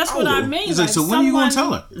 but that's what I mean. He's like, so when are you going to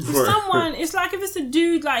tell her? If someone, it's like if it's a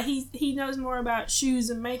dude, like he knows more about shoes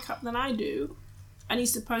and makeup than I do, and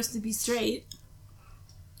he's supposed to be straight,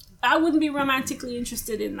 I wouldn't be romantically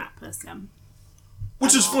interested in that person.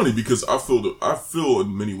 Which is funny because I feel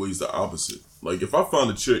in many ways the opposite. Like if I found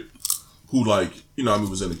a chick who like, you know, I mean,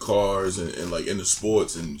 was in the cars and like in the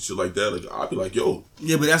sports and shit like that, like I'd be like, yo,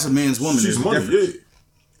 Yeah, but that's a man's woman. she's There's a money, difference. yeah.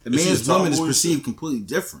 The Is she man's a woman is tomboy? perceived completely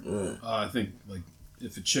different. Yeah. I think like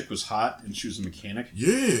if a chick was hot and she was a mechanic,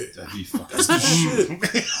 Yeah. that'd be fucking. That's the shit.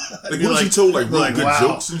 Like be what she like- told like real like, good wow.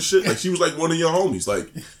 jokes and shit. Like she was like one of your homies. Like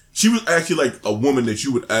she was actually like a woman that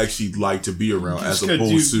you would actually like to be around as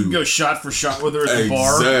opposed to go shot for shot with her at the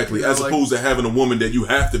bar. exactly You know, as like- opposed to having a woman that you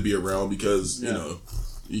have to be around because you know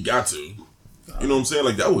you got to. You know what I'm saying?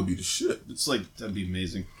 Like that would be the shit. It's like that'd be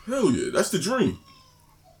amazing. Hell yeah, that's the dream.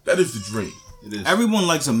 That is the dream. It is. Everyone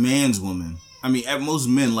likes a man's woman. I mean, most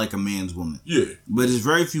men like a man's woman. Yeah, But there's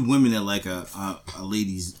very few women that like a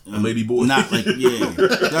lady's... a lady boy. Not like, yeah. I was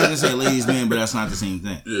going to say ladies man, but that's not the same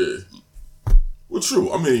thing. Yeah. Well,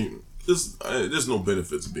 true. I mean, there's no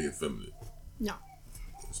benefit to being feminine. No.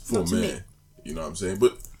 For Not a to man. me. You know what I'm saying?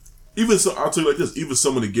 But even so, I'll tell you like this, even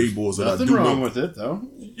some of the gay boys that Nothing I do wrong know. with it though.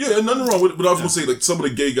 Yeah, nothing wrong with it. But I was gonna say like some of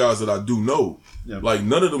the gay guys that I do know, Yep. like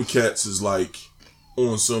none of them cats is like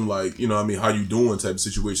on some like, you know what I mean, how you doing type of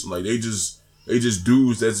situation. Like they just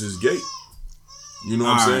dudes that's just gay. You know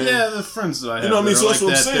what I'm saying? Yeah, the friends that I have. You know what I mean? that So are that's what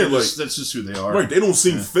I'm that, saying, they're like- just- that's just who they are. Right, they don't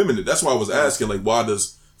seem feminine. That's why I was asking, like, why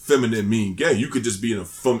does feminine mean gay? You could just be a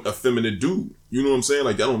feminine dude. You know what I'm saying?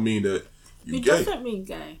 Like, that don't mean that you It gay. doesn't mean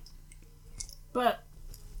gay. But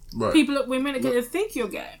Right. women are going to think you're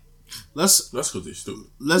gay. Let's That's because they're stupid.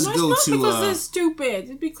 No, it's go not to... because they're stupid.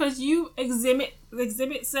 It's because you exhibit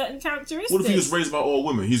certain characteristics. What if he was raised by all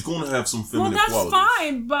women? He's going to have some well, feminine that's qualities.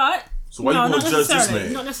 fine, but So why no, you not going to judge this necessarily.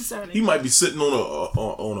 man? Not necessarily. He might be sitting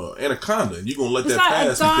on a anaconda, and you're going to let It's that like a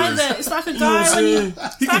pass guy because... that. It's like a You know what I'm guy when you. saying?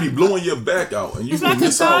 He could be blowing your back out, and you're It's going like to a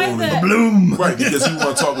miss out guy on that. it. Bloom. Right, because you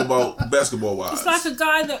want to talk about basketball wise. It's like a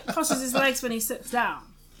guy that crosses his legs when he sits down.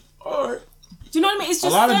 All right. Do you know what I mean? It's a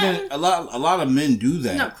just lot of certain- men, a lot of men do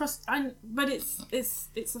that. No, but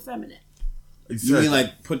it's effeminate. You mean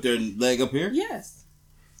like put their leg up here? Yes.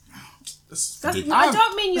 That's That's, ridiculous. I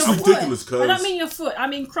don't mean your That's foot. ridiculous, cuz. I don't mean your foot. I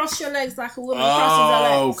mean cross your legs like a woman crosses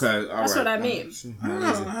her Oh, legs. okay. All That's right. what I mean.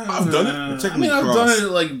 I've done it. Take I mean, me I've cross. done it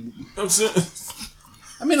like. I'm saying...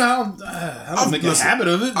 I mean, I don't make listen, a habit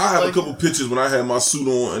of it. I have like, a couple pictures when I had my suit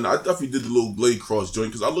on, and I definitely did the little blade cross joint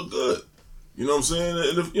because I look good. You know what I'm saying?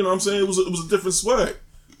 And if, you know what I'm saying? It was a different swag.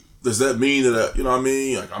 Does that mean that you know what I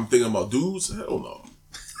mean? Like I'm thinking about dudes? Hell no.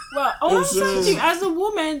 Well, all I'm saying to you, as a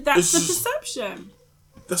woman, that's It's the just- perception.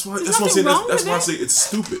 That's why. There's That's what I'm saying. nothing That's wrong why I with say it. it's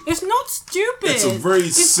stupid. It's not stupid. It's a very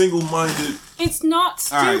It's, single-minded. it's not All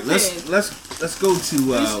stupid. right, let's go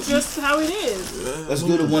to It's just how it is. let's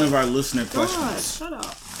go to one of our listener God, questions. shut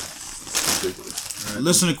up. Ridiculous.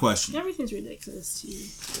 Listener question: Everything's ridiculous to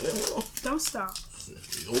you. Don't stop.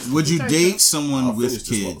 would you Okay, date so- someone I'll with finish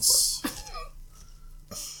this kids?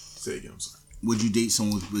 Say again. I'm sorry. Would you date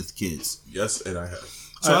someone with kids? Yes, and I have.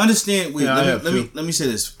 So I understand. Wait, Yeah, I let have me say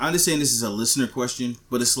this. I understand this is a listener question,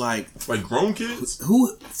 but it's like Like grown kids?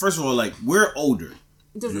 who? First of all, like we're older,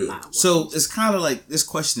 It doesn't Yeah. matter. so it's kind of like this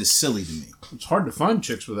question is silly to me. It's hard to find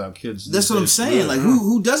chicks whoithout kids. That's these what I'm days. saying. Yeah. Like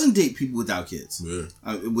who doesn't date people without kids? Yeah.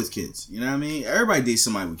 With kids, you know what I mean? Everybody dates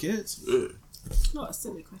somebody with kids. Yeah. It's not a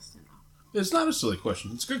silly question. It's not a silly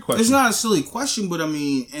question. It's a good question. It's not a silly question, but I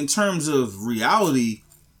mean, in terms of reality,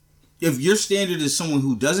 if your standard is someone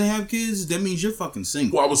who doesn't have kids, that means you're fucking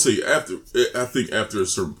single. Well, I would say after a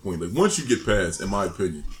certain point, like once you get past, in my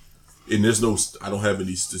opinion, and I don't have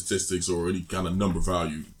any statistics or any kind of number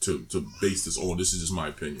value to base this on. This is just my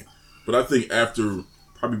opinion. But I think after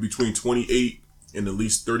probably between 28 and at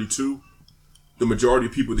least 32, the majority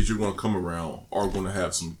of people that you're going to come around are going to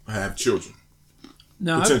have children.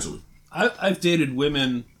 Now, Potentially. I've dated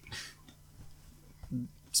women.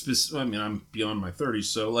 I mean, I'm beyond my 30s,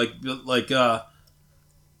 so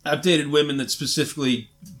I've dated women that specifically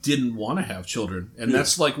didn't want to have children, and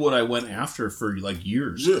that's like what I went after for like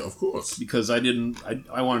years. Yeah, of course. Because I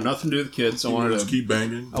wanted nothing to do with kids. I wanted Just to keep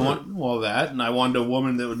banging. I want all that, and I wanted a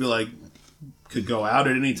woman that would be like could go out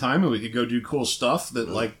at any time and we could go do cool stuff that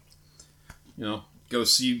like, you know, go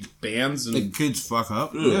see bands and The kids fuck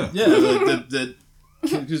up. Yeah. yeah, like that.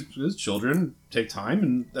 Because children take time,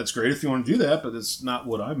 and that's great if you want to do that. But it's not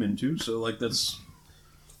what I'm into. So like that's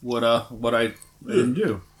what I didn't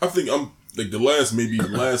do. I think I'm like the last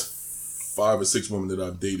 5 or 6 women that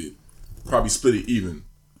I've dated probably split it even.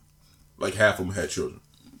 Like half of them had children.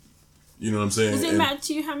 You know what I'm saying? Does it matter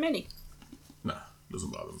to you how many? Nah,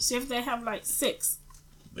 doesn't bother me. So if they have like 6.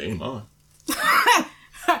 They ain't mine.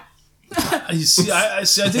 You see, I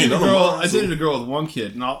dated a girl. I dated a girl with 1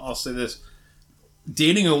 kid, and I'll say this: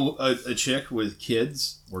 dating a chick with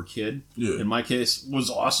kids or kid, in my case, was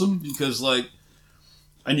awesome because like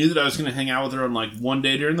I knew that I was going to hang out with her on like one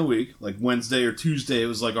day during the week, like Wednesday or Tuesday. It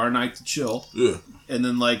was like our night to chill. Yeah, and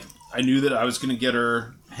then like I knew that I was going to get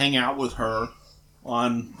her hang out with her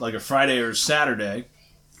on like a Friday or Saturday.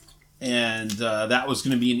 And that was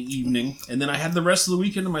going to be an evening. And then I had the rest of the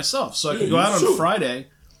weekend to myself. So I could go out on Friday,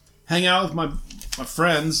 hang out with my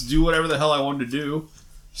friends, do whatever the hell I wanted to do,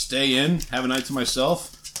 stay in, have a night to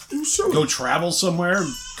myself, go travel somewhere,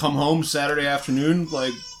 come home Saturday afternoon,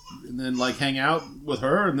 like, and then like hang out with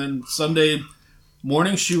her. And then Sunday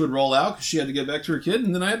morning she would roll out because she had to get back to her kid.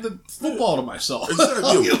 And then I had the football to myself.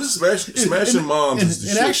 Exactly. Smashing moms is the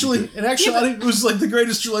shit. And actually, I think it was like the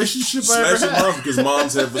greatest relationship I ever had. Smashing moms because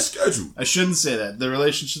moms have a schedule. I shouldn't say that. The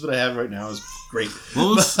relationship that I have right now is great.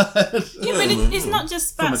 But it's not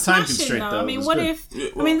just about From a time smashing, constraint, though. I mean, what if...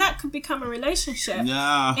 I mean, that could become a relationship.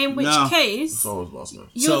 Nah, in which case... It's always about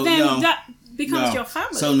smash. That becomes your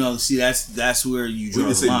family. So, no, see, that's where you draw We didn't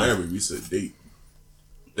the say line. marry, we said date.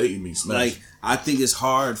 Dating means smash. Like, I think it's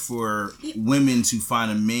hard for women to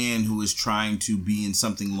find a man who is trying to be in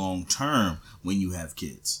something long term when you have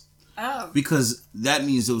kids. Oh. Because that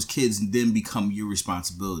means those kids then become your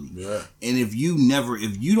responsibility. Yeah. And if you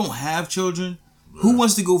don't have children, who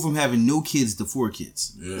wants to go from having no kids to 4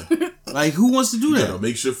 kids? Yeah. Like, who wants to do that? You know,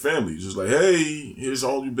 makes your family just like, hey, here's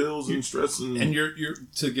all your bills and stress And you're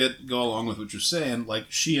to go along with what you're saying, like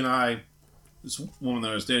she and I, this woman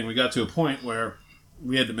that I was dating, we got to a point where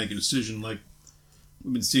we had to make a decision. Like,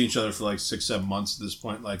 we've been seeing each other for like 6-7 months at this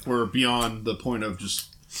point. Like, we're beyond the point of just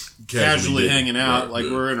casually hanging out. Right, like,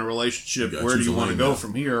 we're in a relationship. Where do you want to go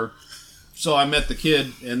from here? So I met the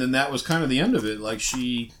kid, and then that was kind of the end of it. Like,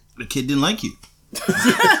 the kid didn't like you.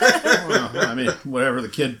 Well, I mean, whatever the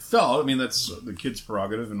kid felt. I mean, that's the kid's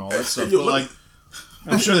prerogative and all that stuff. But like,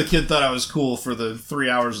 I'm sure the kid thought I was cool for the 3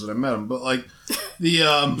 hours that I met him. But like,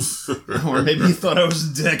 or maybe he thought I was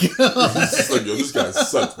a dick. It's like, yo, this guy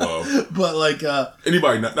sucks, Bob. But like,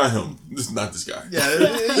 anybody, not him. Not this guy. Yeah,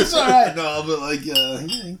 he's all right, no. But like,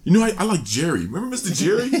 you know, I like Jerry. Remember Mr.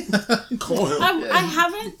 Jerry? Call him. I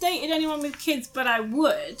haven't dated anyone with kids, but I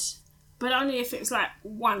would. But only if it was like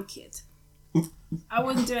 1 kid. I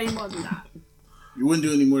wouldn't do any more than that. You wouldn't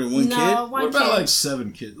do any more than 1 kid? No, 1 what about kid. like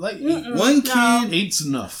 7 kids? Like 1 kid. 8's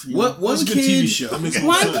enough. What? One That's a kid. good TV show.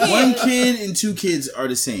 1 kid and 2 kids are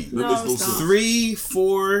the same. No, it's not. 3,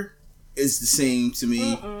 4 is the same to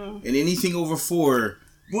me, and anything over 4,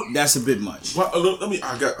 that's a bit much.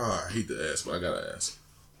 I hate to ask, but I gotta ask.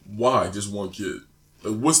 Why just 1 kid?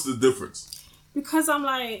 Like, what's the difference? Because I'm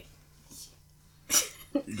like...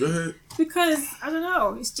 Go ahead. Because, I don't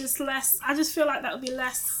know, it's just less... I just feel like that would be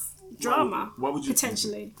less drama, why would you,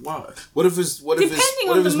 potentially. Why? What if it's more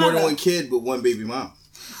than 1 kid but 1 baby mom?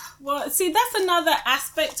 Well, see, that's another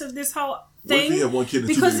aspect of this whole thing. What if you have 1 kid and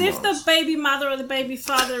 2 because baby if moms? the baby mother or the baby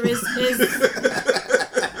father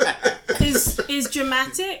is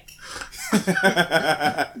dramatic,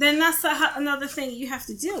 then that's another thing you have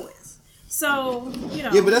to deal with. So, you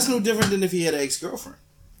know. Yeah, but that's no different than if he had an ex-girlfriend.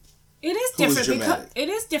 It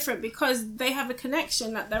is different because they have a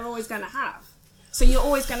connection that they're always going to have. So you're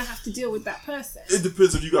always going to have to deal with that person. It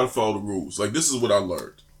depends if you got to follow the rules. Like, this is what I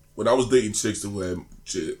learned. When I was dating chicks who had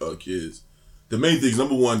kids, the main thing is,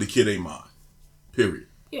 number 1, the kid ain't mine. Period.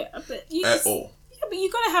 Yeah, but all. Yeah, but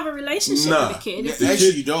you got to have a relationship with the kid. Actually,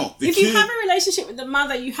 you don't. If you have a relationship with the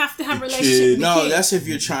mother, you have to have a relationship with the kid. No, that's if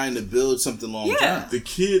you're trying to build something long term. The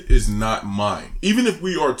kid is not mine. Even if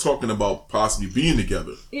we are talking about possibly being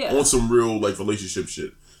together on some real like relationship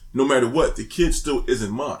shit, no matter what, the kid still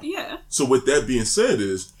isn't mine. Yeah. So with that being said,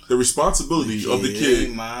 is the responsibility of the kid.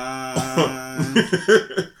 Ain't mine.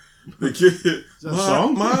 The kid. Is that a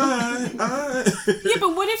song? Mine. Yeah,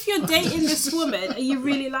 but what if you're dating this woman and you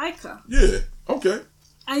really like her? Yeah. Okay.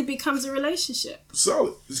 And it becomes a relationship.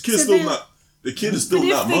 Solid. This kid's still not. The kid is still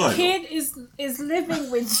not mine. If the kid is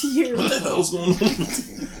living with you, what the hell's going on?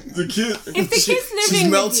 The kid. If the kid's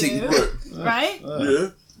living with you, right? Yeah.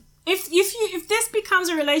 If this becomes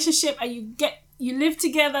a relationship and you live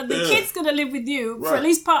together. The kid's gonna live with you for at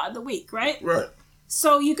least part of the week, right? Right.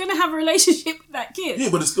 So you're gonna have a relationship with that kid. Yeah,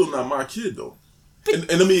 but it's still not my kid though. And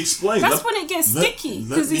let me explain. That's when it gets sticky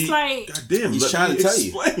because it's like, goddamn, he's trying to tell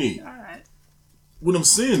you. Explain. All right. What I'm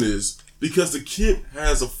saying is because the kid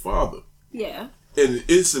has a father. Yeah. And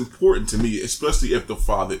it's important to me, especially if the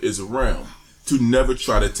father is around, to never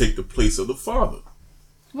try to take the place of the father.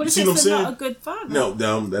 What if it's not a good father? No,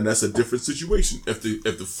 and that's a different situation. If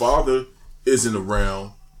the father isn't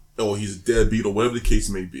around, or he's a deadbeat, or whatever the case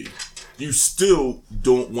may be, you still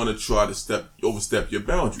don't want to try to overstep your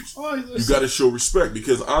boundaries. You got to show respect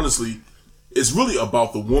because honestly, it's really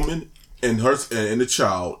about the woman and her and the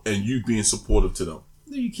child, and you being supportive to them.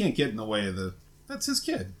 You can't get in the way of that's his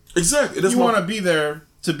kid. Exactly. You want to be there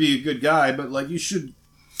to be a good guy, but like you should.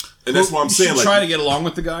 And that's what I'm saying. Like, try to get along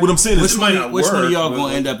with the guy. What I'm saying is, which one of y'all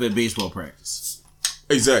gonna end up at baseball practice?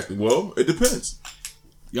 Exactly. Well, it depends.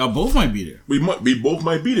 Y'all both might be there. We both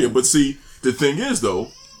might be there, but see, the thing is though,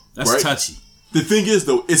 that's touchy. The thing is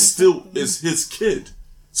though, it's his kid,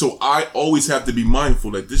 so I always have to be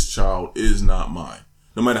mindful that this child is not mine,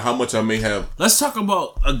 no matter how much I may have. Let's talk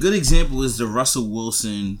about a good example is the Russell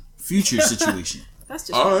Wilson Future situation. That's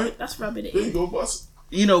just all right. That's rubbing it in. There you go, boss.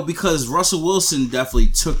 You know, because Russell Wilson definitely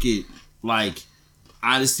took it like,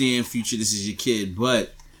 I understand Future, this is your kid,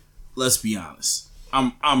 but let's be honest.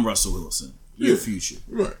 I'm Russell Wilson. You're Future.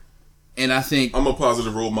 Right. And I think I'm a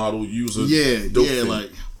positive role model user.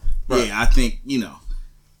 I think, you know.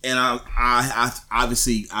 And I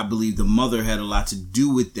obviously I believe the mother had a lot to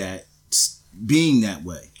do with that being that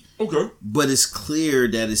way. Okay. But it's clear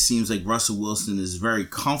that it seems like Russell Wilson is very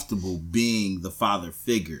comfortable being the father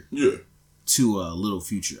figure. Yeah. To a Little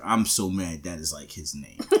Future. I'm so mad that is like his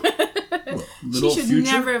name. She should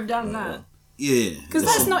never have done that. Yeah. Because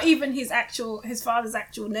that's not even his father's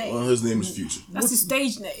actual name. Well, his name is Future. That's his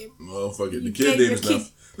stage name. Well, fuck it. The kid's name is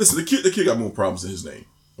not. Listen, the kid got more problems than his name.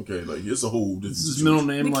 Okay, like it's a whole. This is his middle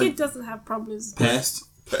name. The kid doesn't have problems. Past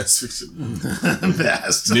fiction.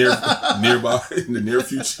 Past. Nearby in the near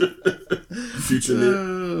future. Future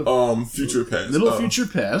near. Future past. Little future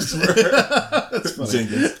past. That's funny.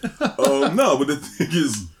 Jenkins. No, but the thing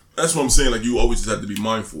is, that's what I'm saying. Like you always just have to be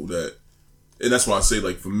mindful that, and that's why I say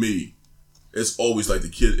like for me, it's always like the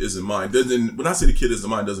kid isn't mine. When I say the kid isn't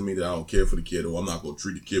mine, doesn't mean that I don't care for the kid or I'm not going to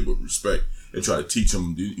treat the kid with respect and try to teach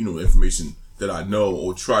him, information that I know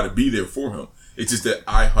or try to be there for him. It's just that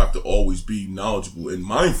I have to always be knowledgeable and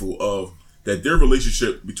mindful of that their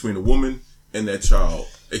relationship between a woman and that child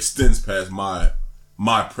extends past my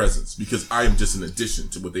presence because I am just an addition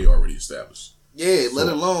to what they already established. Yeah, let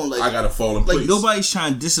alone like I gotta fall in place. Like nobody's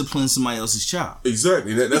trying to discipline somebody else's child.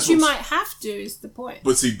 Exactly. That's but you might have to. Is the point?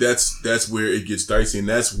 But see, that's where it gets dicey, and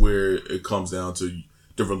that's where it comes down to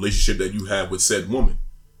the relationship that you have with said woman,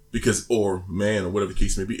 or man, or whatever the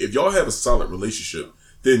case may be. If y'all have a solid relationship,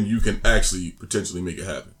 then you can actually potentially make it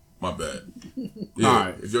happen. My bad. Yeah, all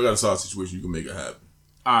right. If y'all got a solid situation, you can make it happen.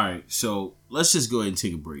 All right. So let's just go ahead and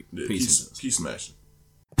take a break. Yeah, keep smashing.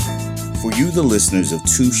 For you, the listeners of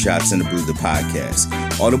Two Shots in the Brew, the podcast,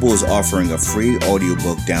 Audible is offering a free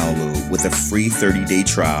audiobook download with a free 30-day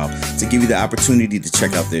trial to give you the opportunity to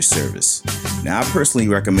check out their service. Now, I personally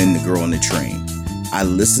recommend The Girl on the Train. I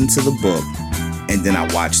listened to the book and then I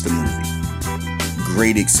watched the movie.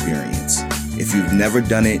 Great experience. If you've never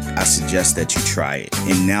done it, I suggest that you try it.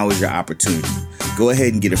 And now is your opportunity. Go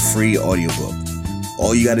ahead and get a free audiobook.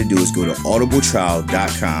 All you got to do is go to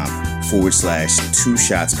audibletrial.com/2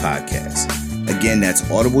 shots podcast. Again, that's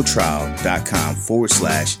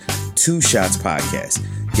audibletrial.com/2 shots podcast.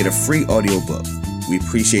 Get a free audiobook. We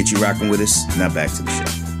appreciate you rocking with us. Now back to the show.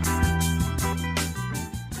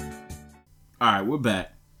 All right, we're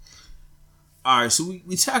back. All right, so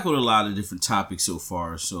we tackled a lot of different topics so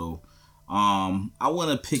far. So I want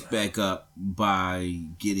to pick back up by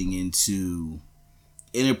getting into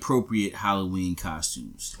inappropriate Halloween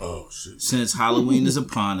costumes. Oh shit! Since Halloween is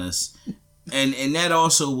upon us, and that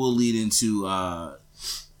also will lead into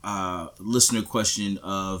listener question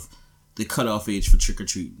of the cutoff age for trick or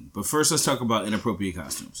treating. But first, let's talk about inappropriate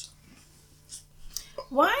costumes.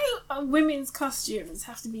 Why women's costumes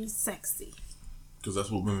have to be sexy? Because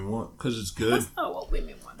that's what women want. Because it's good. That's not what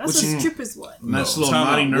women want. That's what strippers want. Nice little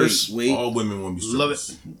naughty nurse. Wait. All women want to be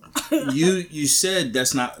strippers. Love it. You said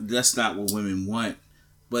that's not what women want.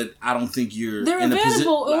 But I don't think they're in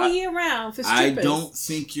available all year round for strippers. I don't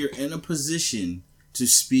think you're in a position to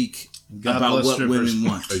speak God about what strippers. women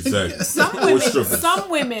want. Exactly. Some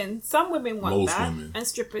women want Most that women. And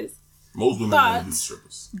strippers. Most women want to be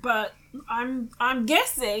strippers. But I'm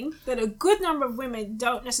guessing that a good number of women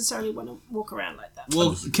don't necessarily want to walk around like that.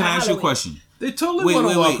 Well, can I ask you a question? They totally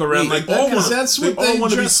want to walk around like that because that's what they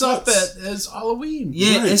dress up as Halloween.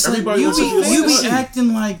 Yeah, right. it's Everybody like you be sexy.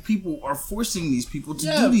 acting like people are forcing these people to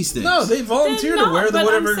do these things. No, they volunteer to wear the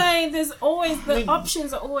whatever. I'm saying there's always the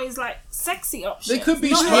options are always like sexy options. They could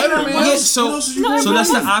be Not Spider-Man. everyone- Yeah, so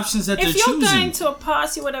that's the options that they're If you're choosing. going to a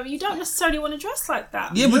party or whatever, you don't necessarily want to dress like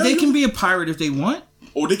that. Yeah, but they can be a pirate if they want.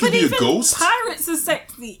 Or they could But be a even ghost. pirates are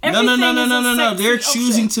sexy. No. Everything is a sexy They're option.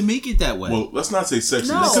 choosing to make it that way. Well, let's not say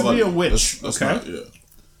sexy. No. Let's It could be slutty. a witch. Let's Okay. not, yeah.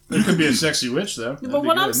 There could be a sexy witch though. But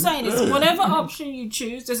what I'm saying is, whatever option you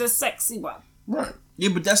choose, there's a sexy one. Right. Yeah,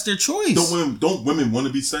 but that's their choice. Don't women want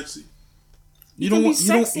to be sexy? You don't want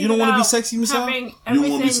to be sexy, Miss Al? Having You don't wanna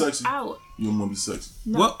be everything sexy? out. You don't want to be sexy.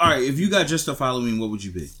 No. Well, all right. If you got dressed up for Halloween, what would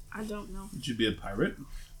you be? I don't know. Would you be a pirate?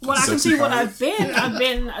 Well, I can Sexy tell you what pirate? I've been. I've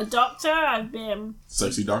been a doctor. I've been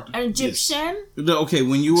Sexy doctor? an Egyptian. Okay,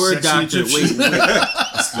 when you were a Sexy doctor, Egyptian.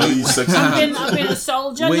 Slutty sexy. I've been a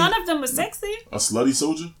soldier. Wait. None of them were sexy. A slutty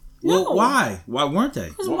soldier? well, No. why? Why weren't they?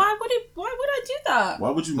 Because why would I do that? Why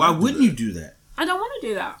would you? Why not do wouldn't that? you do that? I don't want to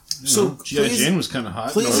do that. So G.I. Jane was kind of hot.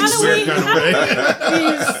 please No, it's weird kind of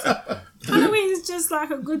way. Halloween is just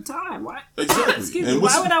like a good time. Why? Exactly. Excuse and me.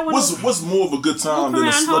 Why would I want to what's more of a good time walk than a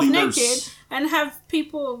around half slutty naked nurse? and have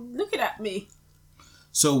people looking at me?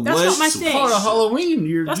 So That's what? not my so- thing. Part of Halloween,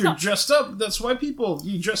 you're That's you're not- dressed up. That's why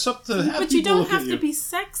you dress up to have But people you don't look have at to you. be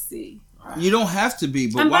sexy. You don't have to be,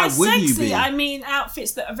 but And why by wouldn't sexy, you be? I mean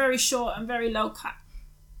outfits that are very short and very low cut.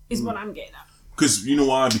 Is what I'm getting at. Because you know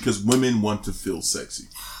why? Because women want to feel sexy.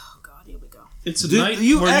 Oh God, here we go. It's a Dude, night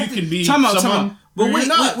where you can be someone. But who wait,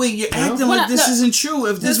 you're not, you're acting Well, like this look, isn't true.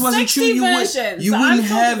 If this the wasn't true, sexy you versions wouldn't that I'm have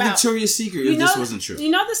talking about. Victoria's Secret if this wasn't true. You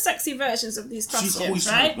know the sexy versions of these She's always costumes,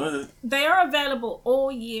 trying right? to. They are available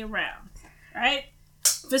all year round, right?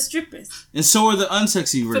 For strippers, And so are the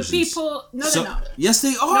unsexy for versions. people. No, So- they're not. Yes,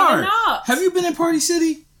 they are. they're not. Have you been in Party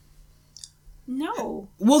City? No,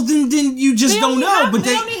 Well, then you just don't know. But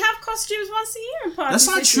they only have costumes once a year in Party that's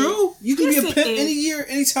not City. true. You can Yes, be a it pimp is. any year,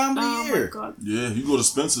 any time of the Oh year. my God. Yeah, you go to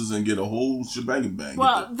Spencer's and get a whole shebang bang.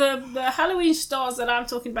 Well, the Halloween stores that I'm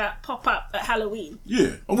talking about pop up at Halloween. Yeah.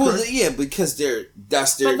 Okay. Well, yeah, because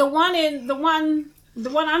that's their. But the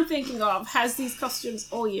one I'm thinking of has these costumes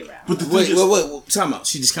all year round. But the Wait, thing is, wait, time out.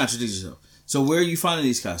 She just contradicted herself. So where are you finding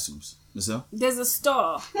these costumes, Miss L? There's a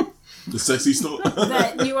store the sexy store.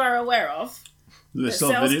 that you are aware of They that sell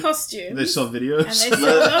sells video. costumes. They sell and videos. they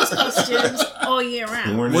sell those costumes all year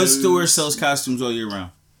round. What store sells costumes all year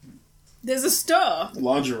round? There's a store.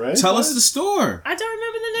 Lingerie. Tell us the store. I don't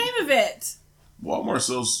remember the name of it. Walmart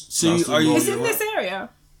sells. So you- costumes are you- all It's year in round. this area.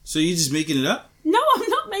 So you just making it up? No, I'm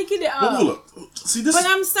not making it But up. hold up. See this. But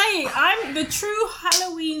I'm saying, I'm the true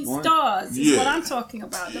Halloween stars is what Yeah. I'm talking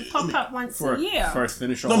about. The pop up once Before a year. I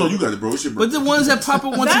finish No, you got it, bro. It's your But birthday. the ones that pop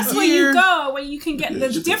up once That's a where year. you go, where you can get Yeah, the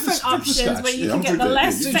just- different just options, scotch. where you Yeah, can I'm get the drinking-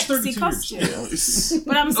 less yeah, it's sexy 32 years. costumes. Yeah, it's-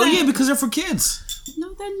 But I'm Oh saying, yeah, because they're for kids.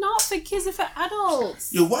 no, they're not for kids, they're for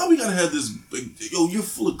adults. Yo, why we gotta have this? Yo, you're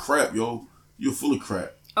full of crap, yo. You're full of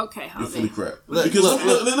crap. Okay, You're full Harvey. of crap. Look, Because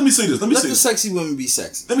look, let me say this. Let me Let say the this. sexy women be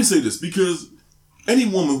sexy. Let me say this because any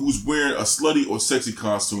woman who's wearing a slutty or sexy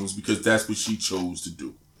costumes because that's what she chose to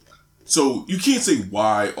do. So you can't say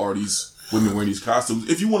why are these women wearing these costumes.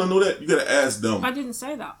 If you want to know that, you gotta ask them. I didn't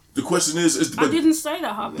say that. The question is I didn't say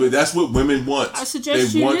that, Harvey. but that's what women want. I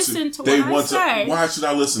suggest you listen to they what I want say Why should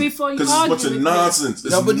I listen? before you Because it's a bunch argue of with me. nonsense.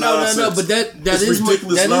 It's No, but nonsense. But that It's is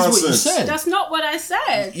ridiculous what you nonsense. said. That's not what I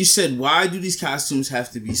said. You said, why do these costumes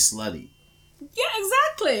have to be slutty? Yeah,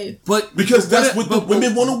 exactly. But Because that's what- what the but-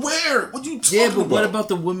 women want to wear. What you talking Yeah, about? but what about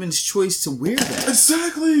the women's choice to wear that?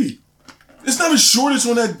 Exactly. It's not a shortage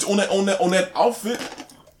on that outfit.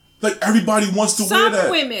 Like everybody wants to wear Some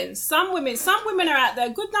that. women are out there. A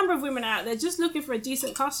good number of women are out there just looking for a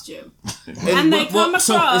decent costume. And they come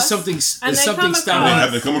so across- it's something. and It's they something come They stopping. across-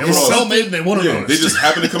 happen to come It was across. so made they wanted Yeah, to they just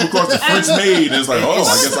happen to come across the French maid, and it's like, oh, I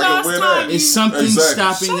guess I can wear Last time that. It's something Exactly.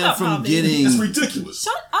 stopping Shut them up, from Harvey. getting It's ridiculous.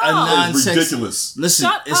 Shut a up. non- It's sex- ridiculous. Listen,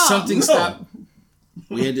 Shut it's up. something No. stop.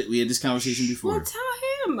 We had this conversation before. Well,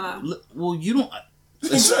 tell him. Well, you don't.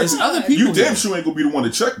 It's Exactly. other people. You damn here. sure ain't gonna be the one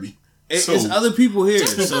to check me. It's So- other people here.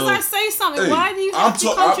 Just because So I say something, Hey, why do you have to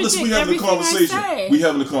contradict listen, we having a everything I conversation. say? We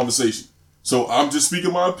having a conversation. So I'm just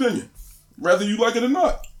speaking my opinion. Whether you like it or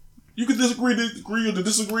not. You can disagree or to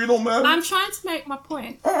disagree, it don't matter. I'm trying to make my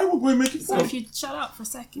point. All right, we'll go ahead and make it. So if you shut up for a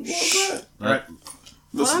second. Well, go ahead. right.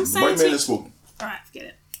 Listen, I'm saying white man to- has spoken. Alright, forget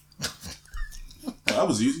it. That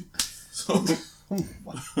was easy. So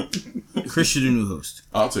Chris, you're the new host.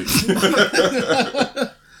 I'll take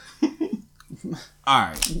it. All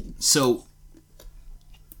right. So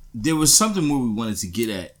there was something more we wanted to get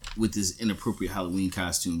at with this inappropriate Halloween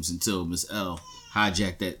costumes until Miss L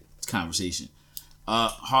hijacked that conversation.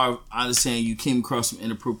 Harv, I understand you came across some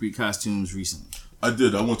inappropriate costumes recently. I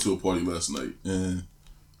did. I went to a party last night, and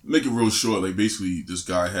make it real short, like basically this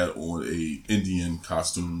guy had on a Indian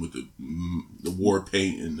costume with the war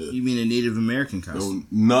paint and the... You mean a Native American costume?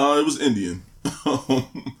 No, it was Indian.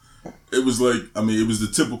 It was like, I mean, it was the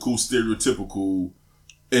typical, stereotypical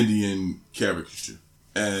Indian caricature.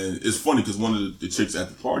 And it's funny because one of the chicks at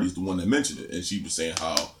the party is the one that mentioned it, and she was saying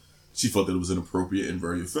how she felt that it was inappropriate and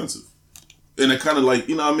very offensive. And it kind of like,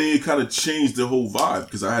 you know what I mean? It kind of changed the whole vibe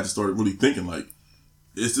because I had to start really thinking like,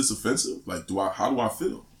 is this offensive? Like, how do I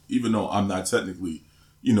feel? Even though I'm not technically,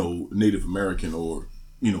 Native American or,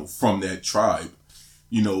 from that tribe,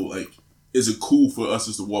 like, is it cool for us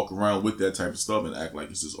just to walk around with that type of stuff and act like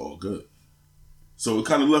it's just all good? So it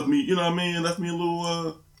kind of left me, It left me a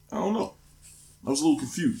little, I don't know. I was a little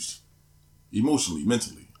confused. Emotionally,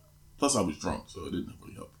 mentally. Plus I was drunk, so it didn't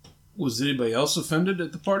really help. Was anybody else offended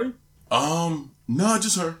at the party? No,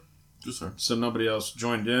 just her. Just her. So nobody else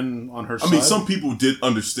joined in on her side? I mean, some people did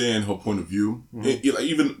understand her point of view. Mm-hmm.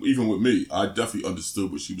 And, even with me, I definitely understood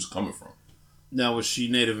where she was coming from. Now, was she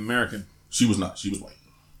Native American? She was not. She was white.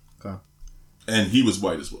 Okay. And he was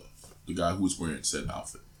white as well. The guy who was wearing said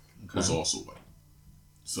outfit was also white.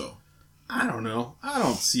 So. I don't know. I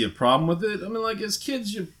don't see a problem with it. I mean, like, as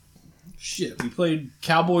kids, we played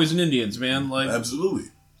cowboys and Indians, man. Like, absolutely.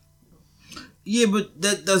 Yeah, but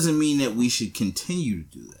that doesn't mean that we should continue to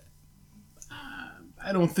do that.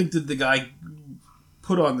 I don't think that the guy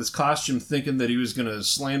put on this costume thinking that he was going to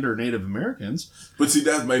slander Native Americans. But see,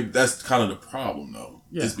 that's kind of the problem, though.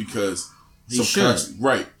 Yeah. It's because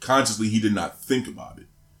consciously he did not think about it.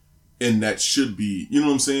 And that should be, you know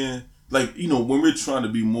what I'm saying? Like, when we're trying to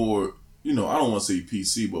be more, I don't want to say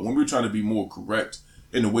PC, but when we're trying to be more correct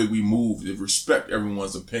in the way we move and respect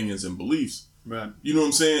everyone's opinions and beliefs. Right. You know what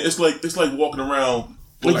I'm saying? It's like walking around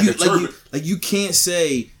with like a turban. Like you can't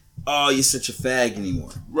say, "Oh, you're such a fag"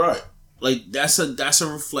 anymore. Right. Like that's a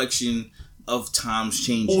reflection of times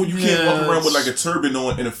changing. Or you can't walk around with like a turban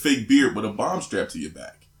on and a fake beard with a bomb strapped to your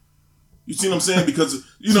back. You see what I'm saying? Because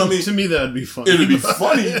you know what I mean. To me, that would be funny. It'd be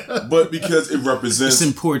funny, but because it represents it's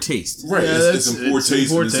in poor taste. Right. Yeah, it's in poor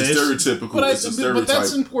taste. It's a stereotypical. But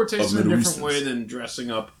that's in poor taste in a different way than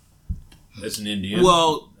dressing up as an Indian.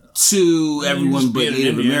 Well, to everyone but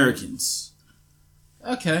Native Americans.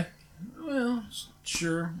 Okay. Well,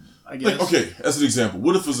 sure. I guess. Like, okay, as an example,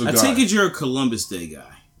 what if it's a guy? I take it you're a Columbus Day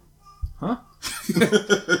guy. Huh?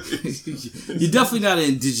 You're definitely not an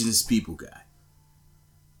indigenous people guy.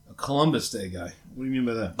 A Columbus Day guy. What do you mean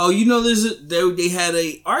by that? Oh, they had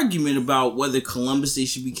a argument about whether Columbus Day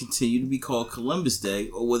should be continued to be called Columbus Day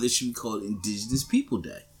or whether it should be called Indigenous People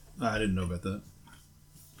Day. I didn't know about that.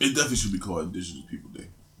 It definitely should be called Indigenous People Day.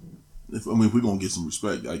 If we're gonna get some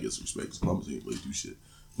respect, I get some respect because Columbus ain't really do shit.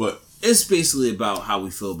 But it's basically about how we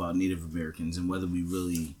feel about Native Americans and whether we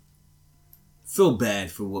really feel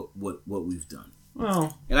bad for what we've done.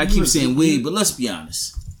 Well, and I keep saying we, but let's be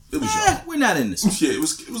honest. It was y'all. We're not in this. Yeah, it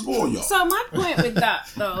was more y'all. So my point with that,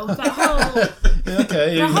 though, the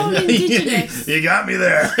whole indigenous, you got me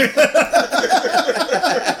there.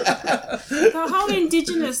 The whole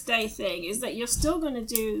Indigenous Day thing is that you're still going to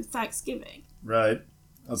do Thanksgiving, right?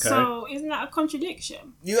 Okay. So isn't that a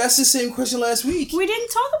contradiction? You asked the same question last week. We didn't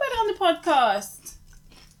talk about it on the podcast.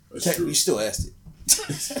 That's true. You still asked it.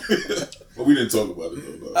 But we didn't talk about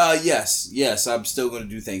it though. Yes, I'm still going to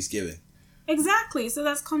do Thanksgiving. Exactly. So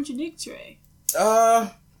that's contradictory.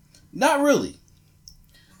 Not really.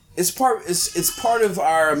 It's part of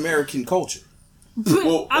our American culture.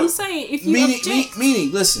 But I'm saying if you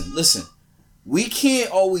meaning, listen. We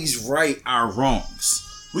can't always right our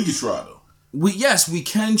wrongs. We can try though. We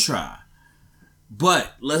can try,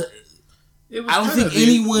 but I don't think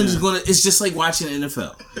anyone's gonna. It's just like watching the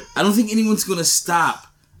NFL. I don't think anyone's gonna stop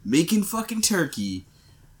making fucking turkey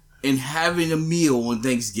and having a meal on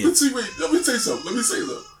Thanksgiving. Let me say something.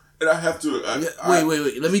 And I have to.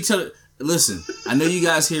 Wait. Let me tell you. Listen, I know you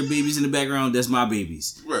guys hear babies in the background. That's my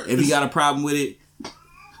babies. Right. If you got a problem with it,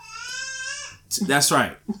 that's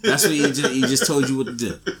right. That's what he just told you what to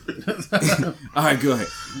do. All right, go ahead.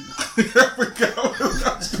 I forgot what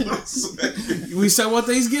I was going to say. We talking about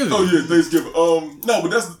Thanksgiving. Oh yeah, Thanksgiving. No,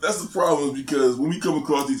 but that's the problem because when we come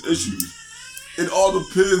across these issues, it all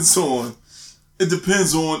depends on. It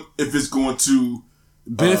depends on if it's going to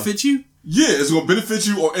benefit you. Yeah, it's going to benefit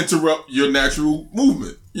you or interrupt your natural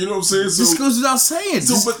movement. You know what I'm saying? So, this goes without saying.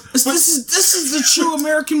 This is the true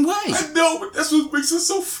American way. I know, but that's what makes it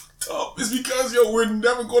so fucked up. It's because we're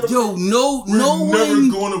never going to. We're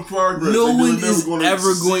never going to progress. No one is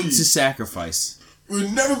ever going to sacrifice. We're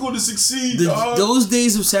never going to succeed. Those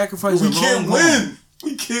days of sacrifice. We can't win.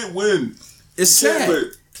 We can't win. It's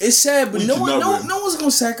sad. It's sad, but no one's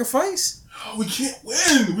gonna sacrifice. Oh, we can't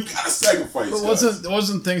win. We gotta sacrifice. But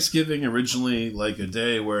wasn't Thanksgiving originally like a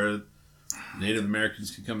day where Native Americans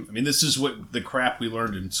could come? I mean, this is what the crap we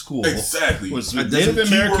learned in school. Exactly. Was Native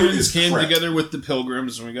Americans came together with the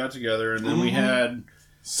Pilgrims, and we got together, and then we had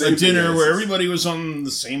a dinner where everybody was on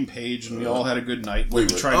the same page, and we all had a good night. Wait.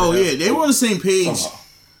 They were on the same page.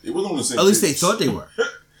 It was on the same. At least they thought they were.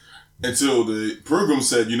 Until the Pilgrims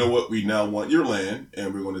said, "You know what? We now want your land,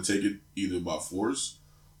 and we're going to take it either by force,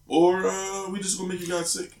 or we just going to make you guys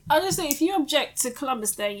sick." I just think if you object to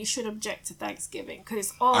Columbus Day, you should object to Thanksgiving because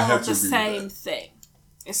it's all the same thing.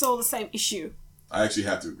 It's all the same issue. I actually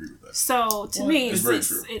have to agree with that. So to me, it's very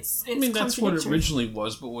true. It's I mean, that's what it originally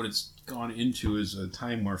was, but what it's gone into is a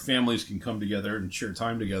time where families can come together and share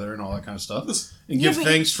time together and all that kind of stuff, and give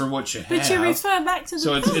thanks for what you have. But you refer back to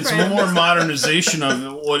the it's more modernization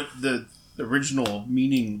of what the original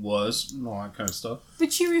meaning was and all that kind of stuff.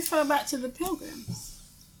 But you refer back to the Pilgrims.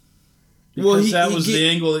 Because that was the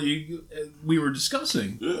angle that we were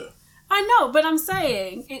discussing. Yeah. I know, but I'm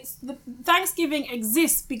saying Thanksgiving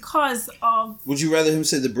exists because of. Would you rather him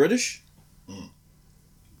say the British?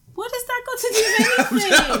 What does that got to do with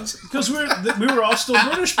anything? Because we were all still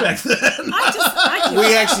British back then.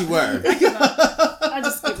 We actually were. I give up. I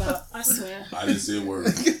just give up. I swear. I didn't say a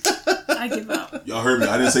word. I give up. Y'all heard me.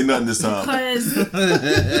 I didn't say nothing this time. Because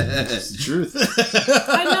it's the truth.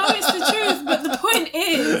 I know it's the truth, but the point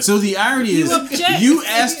is. So the irony is, you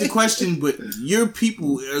asked the question, but your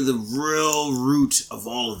people are the real root of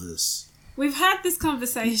all of this. We've had this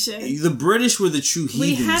conversation. The British were the true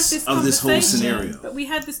heathens of this whole scenario. But we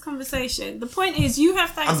had this conversation. The point is, you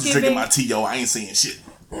have Thanksgiving. I'm just drinking my tea, yo. I ain't saying shit.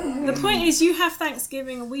 The point is, you have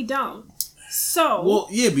Thanksgiving and we don't. So, well,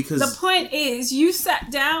 yeah, because the point is, you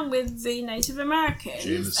sat down with the Native Americans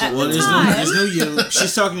at the time. There's no you.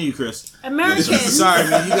 She's talking to you, Chris. Americans. Sorry,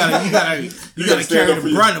 man. You gotta carry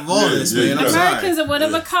the brunt of all this, man. I'm Americans sorry. of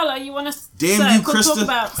whatever color you want to Krista. talk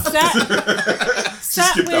about.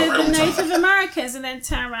 Sat with the Native Americans and then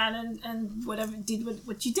turn around and whatever did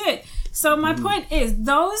what you did. So my point is,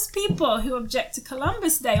 those people who object to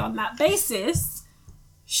Columbus Day on that basis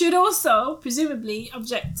should also, presumably,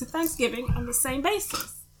 object to Thanksgiving on the same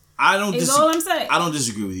basis. All I'm saying. I don't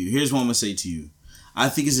disagree with you. Here's what I'm going to say to you. I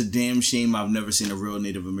think it's a damn shame I've never seen a real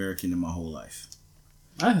Native American in my whole life.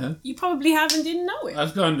 I have. You probably haven't, didn't know it.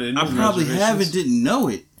 I've gone to Indian I probably haven't, didn't know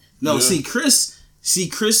it. No, yeah. Chris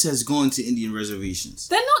has gone to Indian reservations.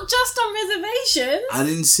 They're not just on reservations. I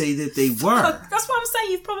didn't say that they were. That's what I'm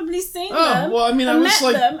saying. You've probably seen them. Well, I mean, I was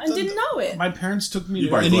met them and didn't know it. My parents took me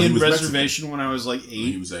to an Indian reservation when I was like 8.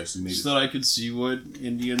 He was actually Native. So that I could see what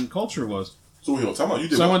Indian culture was. So wait, talk about you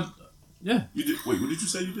did. So what? I went. Yeah. You did. Wait, what did you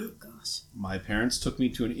say you did? Gosh. My parents took me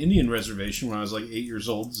to an Indian reservation when I was like 8 years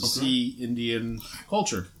old to see Indian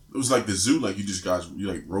culture. It was like the zoo, like you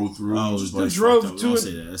rode through. Oh, just like drove to don't it.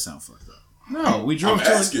 say that. That sounds fucked up. No, we drove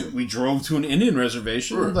to an Indian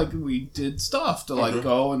reservation. Sure. Like we did stuff to like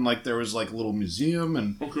go and like there was like a little museum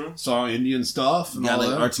and saw Indian stuff and all like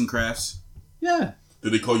that. Arts and crafts. Yeah.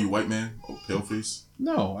 Did they call you white man or pale face?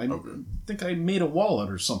 No, I think I made a wallet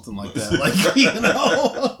or something like that. Like you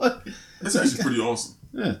know, that's actually pretty awesome.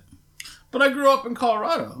 Yeah, but I grew up in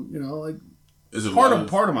Colorado. You know, like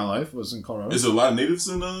part of my life was in Colorado. Is there a lot of natives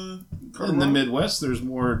in Colorado? In the Midwest, there's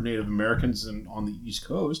more Native Americans than on the East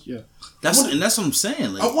Coast. Yeah, that's what I'm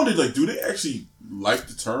saying. Like, I wondered, like, do they actually like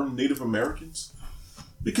the term Native Americans?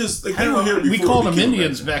 Because like, they were here before we called them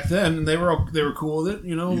Indians American. Back then, and they were cool with it.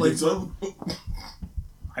 You know, think so?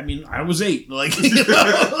 I mean, I was 8. Like,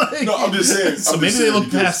 no, I'm just saying. So maybe they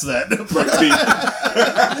looked past that.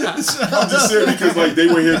 I'm just saying because like they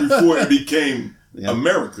were here before it became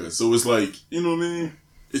America. So it's like, you know what I mean?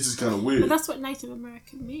 It's just kind of weird. But that's what Native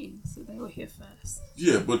American means. So they were here first.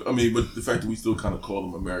 Yeah, but the fact that we still kind of call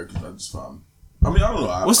them Americans, I just find. I mean, I don't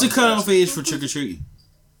know. What's the cutoff age for trick or treating?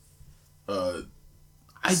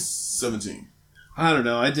 17. I don't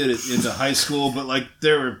know. I did it into high school, but like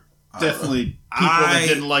there were definitely people that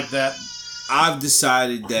didn't like that. I've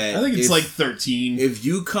decided that I think it's like 13. If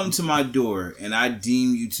you come to my door and I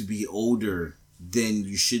deem you to be older than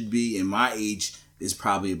you should be, and my age is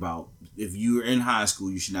probably about, if you're in high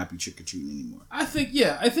school, you should not be trick-or-treating anymore. I think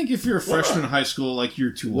if you're a freshman in high school, like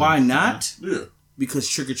you're too old. Why not? Yeah. Because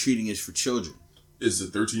trick-or-treating is for children. Is a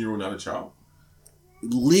 13-year-old not a child?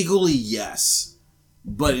 Legally, yes.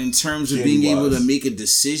 But in terms of being able to make a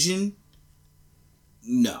decision,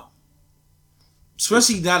 no.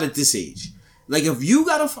 Especially not at this age. Like, if you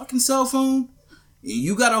got a fucking cell phone and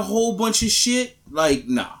you got a whole bunch of shit, like,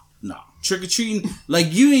 nah. trick or treating.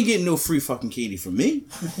 Like, you ain't getting no free fucking candy from me.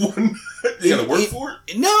 You gotta work for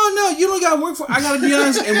it? No, you don't gotta work for it. I gotta be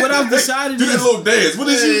honest. And what I've decided do that is, little dance. What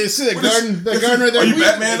is you see that garden right there? Are you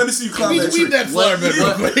Batman? Let me see you climb that tree. Weed that flower bed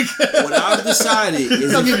real quick. what I've decided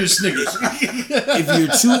is, I'll give you a Snickers. if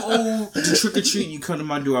you're too old to trick or treat, you come to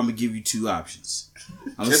my door. I'm gonna give you two options.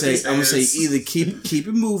 I'm gonna say either keep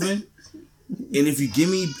it moving, and if you give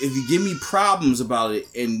me problems about it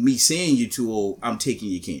and me saying you're too old, I'm taking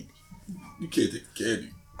your candy. You can't take candy.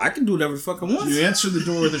 I can do whatever the fuck I want. You answer the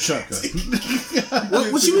door with a shotgun.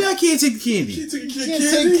 What you mean I can't take the candy? You can't take a kid Can't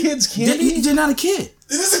candy? take kids candy. They're not a kid.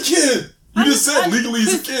 It is a kid. You just said legally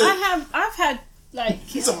he's a kid. I've had like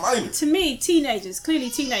He's a minor. to me teenagers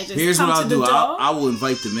Here's come what I'll to do. the door I will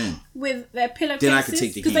invite them in. with their pillowcases. Then I can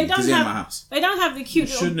take the candy because they're in my house. They don't have the cute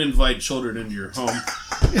You little. shouldn't invite children into your home.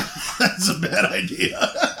 That's a bad idea.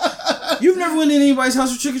 You've never went to anybody's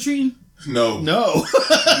house for trick or treating? No. No.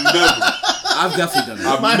 Never. I've definitely done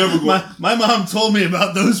that. I've never gone. My mom told me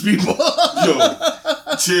about those people.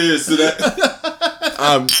 Yo, cheers to that.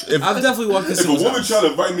 I've definitely walked in If a someone's woman house. try to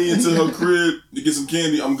invite me into her crib to get some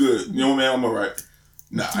candy, I'm good. You know what, man? I'm alright.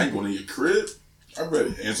 Nah, I ain't going to your crib. I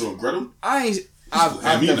read Hansel and Gretel. I've me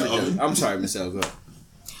in the definitely oven. done. I'm sorry, Miss L. Go ahead.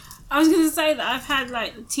 I was going to say that I've had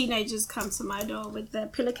like teenagers come to my door with their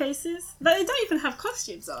pillowcases. They don't even have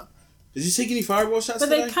costumes on. Did you take any fireball shots But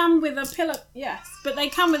today? they come with a pillow. Yes, but they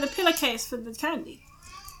come with a pillowcase for the candy.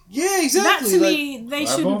 Yeah, exactly. That to me, they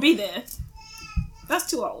Fireball? shouldn't be there. That's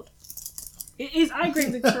too old. It is. I agree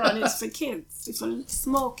with Karan. It's for kids. It's for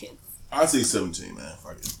small kids. I'd say 17, man.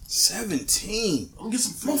 Fuck it. 17. I'm gonna get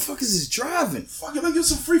some free. Motherfuckers is driving. Fuck it, I get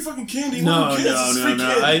some free fucking candy. No. Free candy.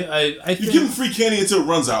 I You think give them free candy until it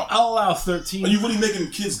runs out. I'll allow 13. Are you really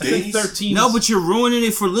making kids I think days? 13. No, but you're ruining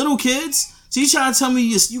it for little kids. So you trying to tell me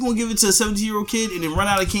you gonna give it to a 17-year-old kid and then run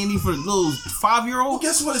out of candy for the little 5-year-old? Well,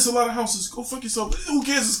 guess what? It's a lot of houses. Go fuck yourself. Who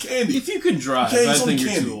cares? It's candy. If you can drive, Okay, I it's think only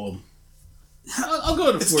you're candy. too old. I'll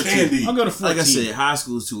go to It's 14. candy. I'll go to 14. Like I said, high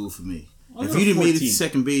school is too old for me. I'll If go you didn't make it to 14.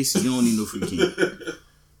 second base, you don't need no free candy.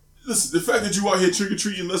 Listen, the fact that you out here trick or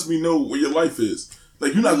treating lets me know where your life is.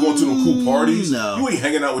 Like, you're not going to no cool parties. No. You ain't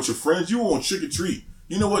hanging out with your friends. You on trick or treat.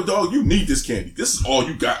 You know what, dog? You need this candy. This is all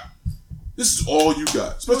you got. This is all you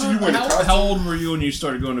got. Especially you wearing a costume. How old were you when you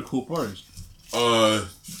started going to cool parties?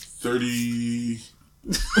 30.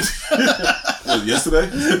 What, yesterday?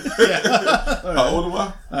 How old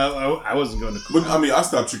am I? I wasn't going to cool But, I mean, I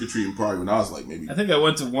stopped trick or treating probably when I was like maybe I think I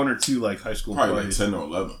went to one or two like high school probably like parties. 10 or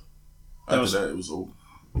 11. After that, it was over.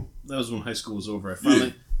 That was when high school was over.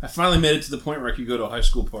 I finally made it to the point where I could go to a high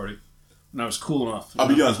school party, and I was cool enough. I'll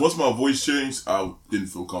be honest. Once my voice changed, I didn't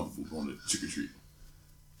feel comfortable going to trick or treat.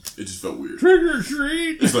 It just felt weird. Trick or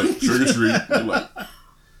treat. It's like trick or treat. You're like,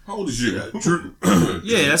 how old is you?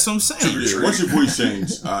 Yeah, that's what I'm saying. Yeah, once your voice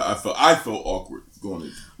changed, I felt awkward going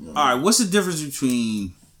in. You know? All right, what's the difference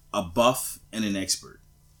between a buff and an expert?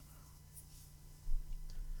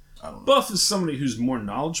 I don't know. Buff is somebody who's more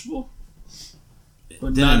knowledgeable,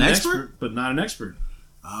 but Than not an an expert? But not an expert.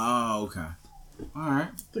 Oh, okay. All right.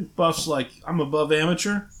 I think Buff's like I'm above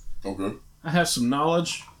amateur. Okay. I have some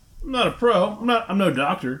knowledge. I'm not a pro. I'm no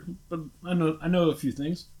doctor, but I know a few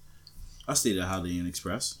things. I stayed at Holiday Inn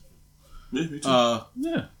Express. Yeah, me too.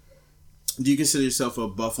 Yeah. Do you consider yourself a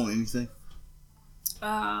buff on anything?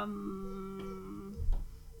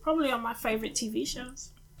 Probably on my favorite TV shows,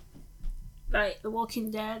 like The Walking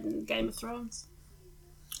Dead and Game of Thrones.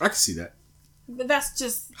 I can see that. But that's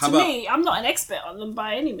just How to about- me. I'm not an expert on them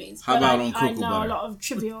by any means. How but about I on cocoa know butter? a lot of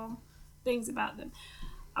trivial things about them.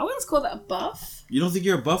 I wouldn't call that a buff. You don't think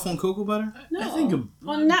you're a buff on cocoa butter? No, I think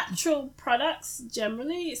on natural products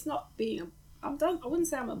generally, it's not being. I wouldn't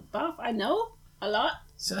say I'm a buff. I know a lot.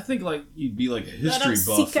 See, I think like you'd be like a history don't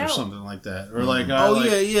buff seek or out. something like that, or like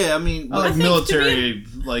Yeah. I mean, I like I think military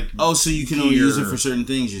like. oh, so you can only use it gear. for certain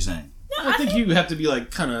things. You're saying? No, I think you have to be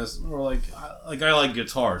like kind of or like I like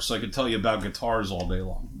guitars, so I could tell you about guitars all day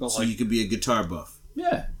long. But So like, you could be a guitar buff.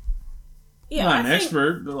 yeah, yeah, not I an think-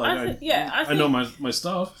 expert, but like I I know think- my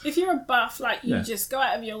stuff. If you're a buff, like you Yeah. just go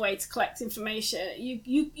out of your way to collect information.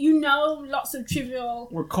 You know lots of trivial.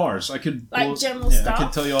 Or cars, I could Like general I stuff.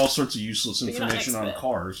 could tell you all sorts of useless But you're not information on expert.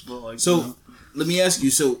 cars, but like So you know. let me ask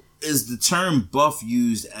you. So is the term buff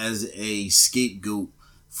used as a scapegoat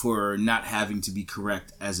for not having to be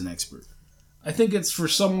correct as an expert? I think it's for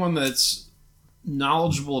someone that's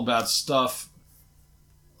knowledgeable about stuff.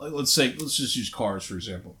 Like let's just use cars for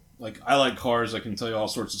example. Like I like cars, I can tell you all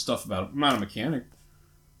sorts of stuff about them. I'm not a mechanic.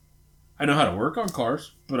 I know how to work on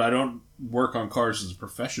cars, but I don't work on cars as a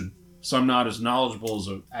profession. So I'm not as knowledgeable as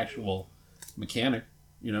an actual mechanic,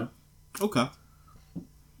 you know? Okay.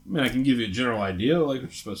 mean, I can give you a general idea like what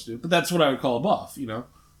you're supposed to do, but that's what I would call a buff, you know?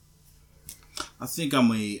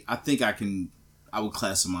 I would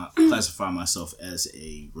classify myself as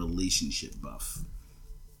a relationship buff.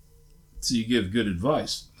 So you give good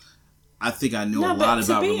advice. I think I know a lot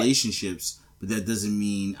about relationships, but that doesn't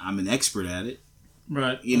mean I'm an expert at it.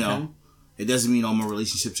 Right. You know, it doesn't mean all my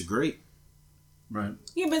relationships are great. Right.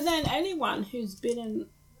 Yeah, but then anyone who's been in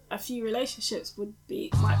a few relationships might be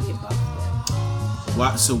above them.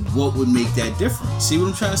 Why? So what would make that different? See what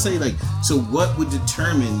I'm trying to say? Like, so what would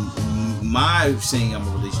determine my saying I'm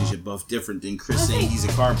a relationship buff different than Chris saying he's a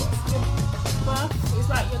car buff? Your buff is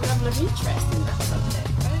like your level of interest in that subject,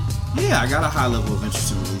 right? Yeah, I got a high level of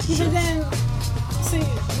interest in relationships. But then, so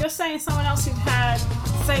you're saying someone else who'd had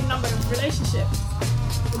the same number of relationships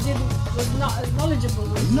was not as knowledgeable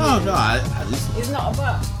as you. Is not a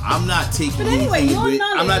buff. I'm not taking but anyway, anything your away.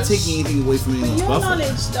 knowledge, I'm not taking anything away from anyone's buff. Your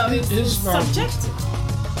knowledge, though, is subjective.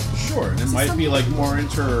 Sure, and it might be like more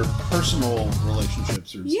interpersonal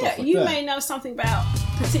relationships or stuff like that. You may know something about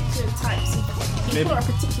particular types of people or a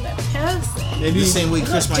particular person. Maybe the same way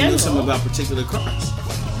Chris might know something about particular cars.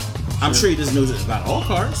 I'm sure he doesn't know about all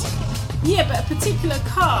cars. Yeah, but a particular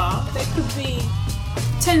car, there could be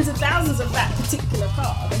tens of thousands of that particular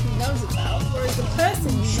car that he knows about, whereas the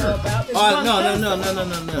person you know about is one person.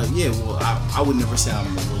 No. Yeah, well, I would never say I'm a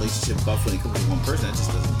relationship buff when it comes to one person. That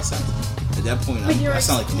just doesn't make sense. At that point, I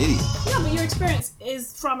sound like an idiot. No, but your experience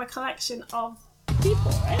is from a collection of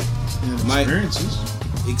people, right? Yeah, my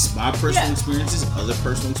experiences. My personal experiences, other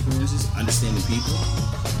personal experiences, understanding people.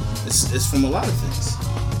 It's from a lot of things.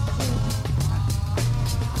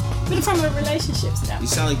 But from a relationship standpoint. You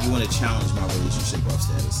sound like you want to challenge my relationship buff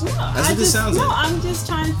status. No, that's what this sounds like. No, I'm just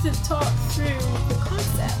trying to talk through the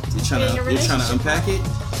concept. You're trying to unpack it?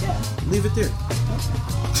 Yeah. Leave it there.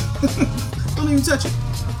 Okay. Don't even touch it.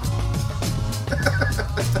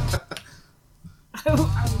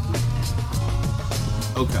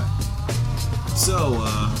 Okay. So,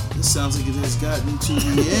 this sounds like it has gotten to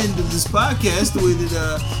the end of this podcast, the way that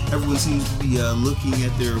everyone seems to be looking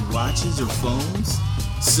at their watches or phones.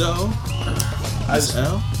 So, I just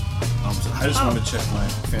want to check my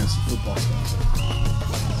fantasy football stuff.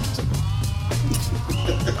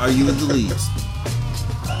 Are you in the leads?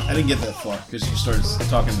 I didn't get that far because you started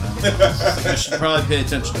talking about I should probably pay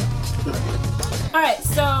attention now. Alright,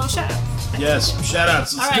 so shout out. Yes, shout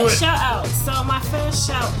outs. Let's do it. Shout out. So my first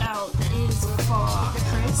shout out is for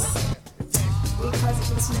Chris because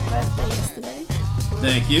it was his birthday yesterday.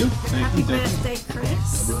 Thank you. Happy birthday,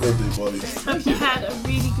 Chris. Happy birthday, buddy. Hope you had a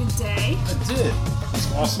really good day. I did. It's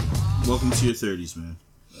awesome. Welcome to your 30s, man.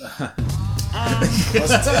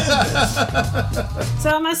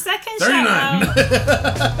 So my second shout out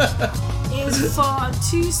is for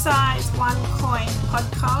Two Sides, One Coin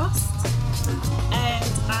podcast. And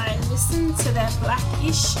I listened to their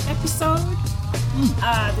Blackish episode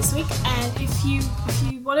this week. And if you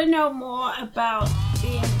want to know more about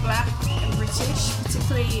being black and British,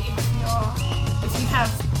 particularly if you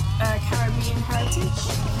have Caribbean heritage,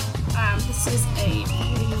 this is a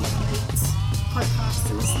really great podcast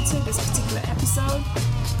to listen to. This particular episode,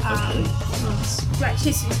 it's Black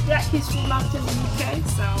History Month in the UK,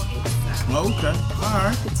 so it's okay, all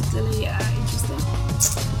right, particularly interesting.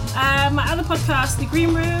 My other podcast, The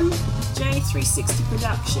Green Room, J360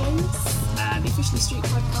 Productions, the Officially Street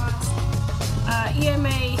podcast, EMA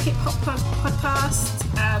Hip Hop podcast,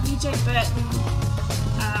 VJ Burton,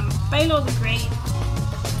 Baylor the Great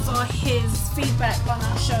for his feedback on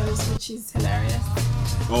our shows, which is hilarious.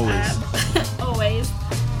 Always.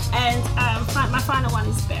 And my final one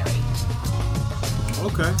is Barry.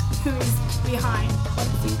 Okay. Who is behind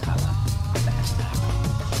What's in Color, the hashtag.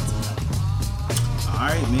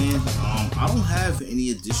 Alright, man. I don't have any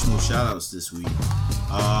additional shout outs this week.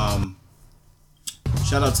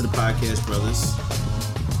 Shout out to the podcast brothers.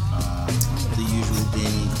 The usual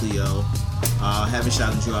Danny and Cleo. Haven't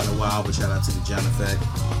shouted you out in a while, but shout out to the John Effect.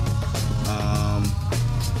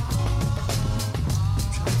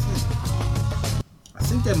 I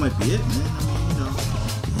think that might be it, man. I mean,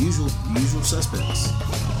 the usual suspects.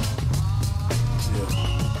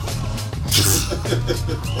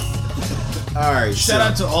 All right. Shout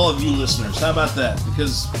out to all of you listeners. How about that?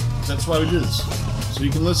 Because that's why we do this, so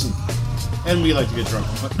you can listen. And we like to get drunk.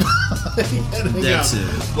 But that's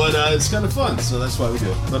it. But it's kind of fun, so that's why we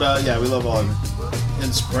do it. But yeah, we love all of you.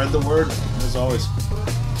 And spread the word, as always.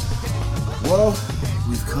 Well,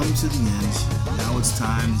 we've come to the end. Now it's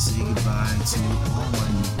time to say goodbye to all my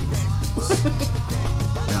new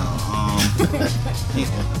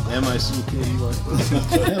M-I-C-K-E-Y.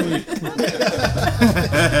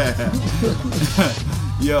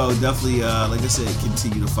 Yo, definitely, like I said,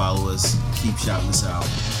 continue to follow us. Keep shouting us out.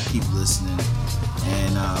 Keep listening.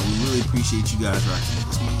 And we really appreciate you guys rocking with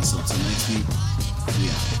us, man. So until next week, we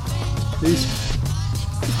out. Peace.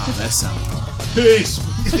 That sounded hard. Peace.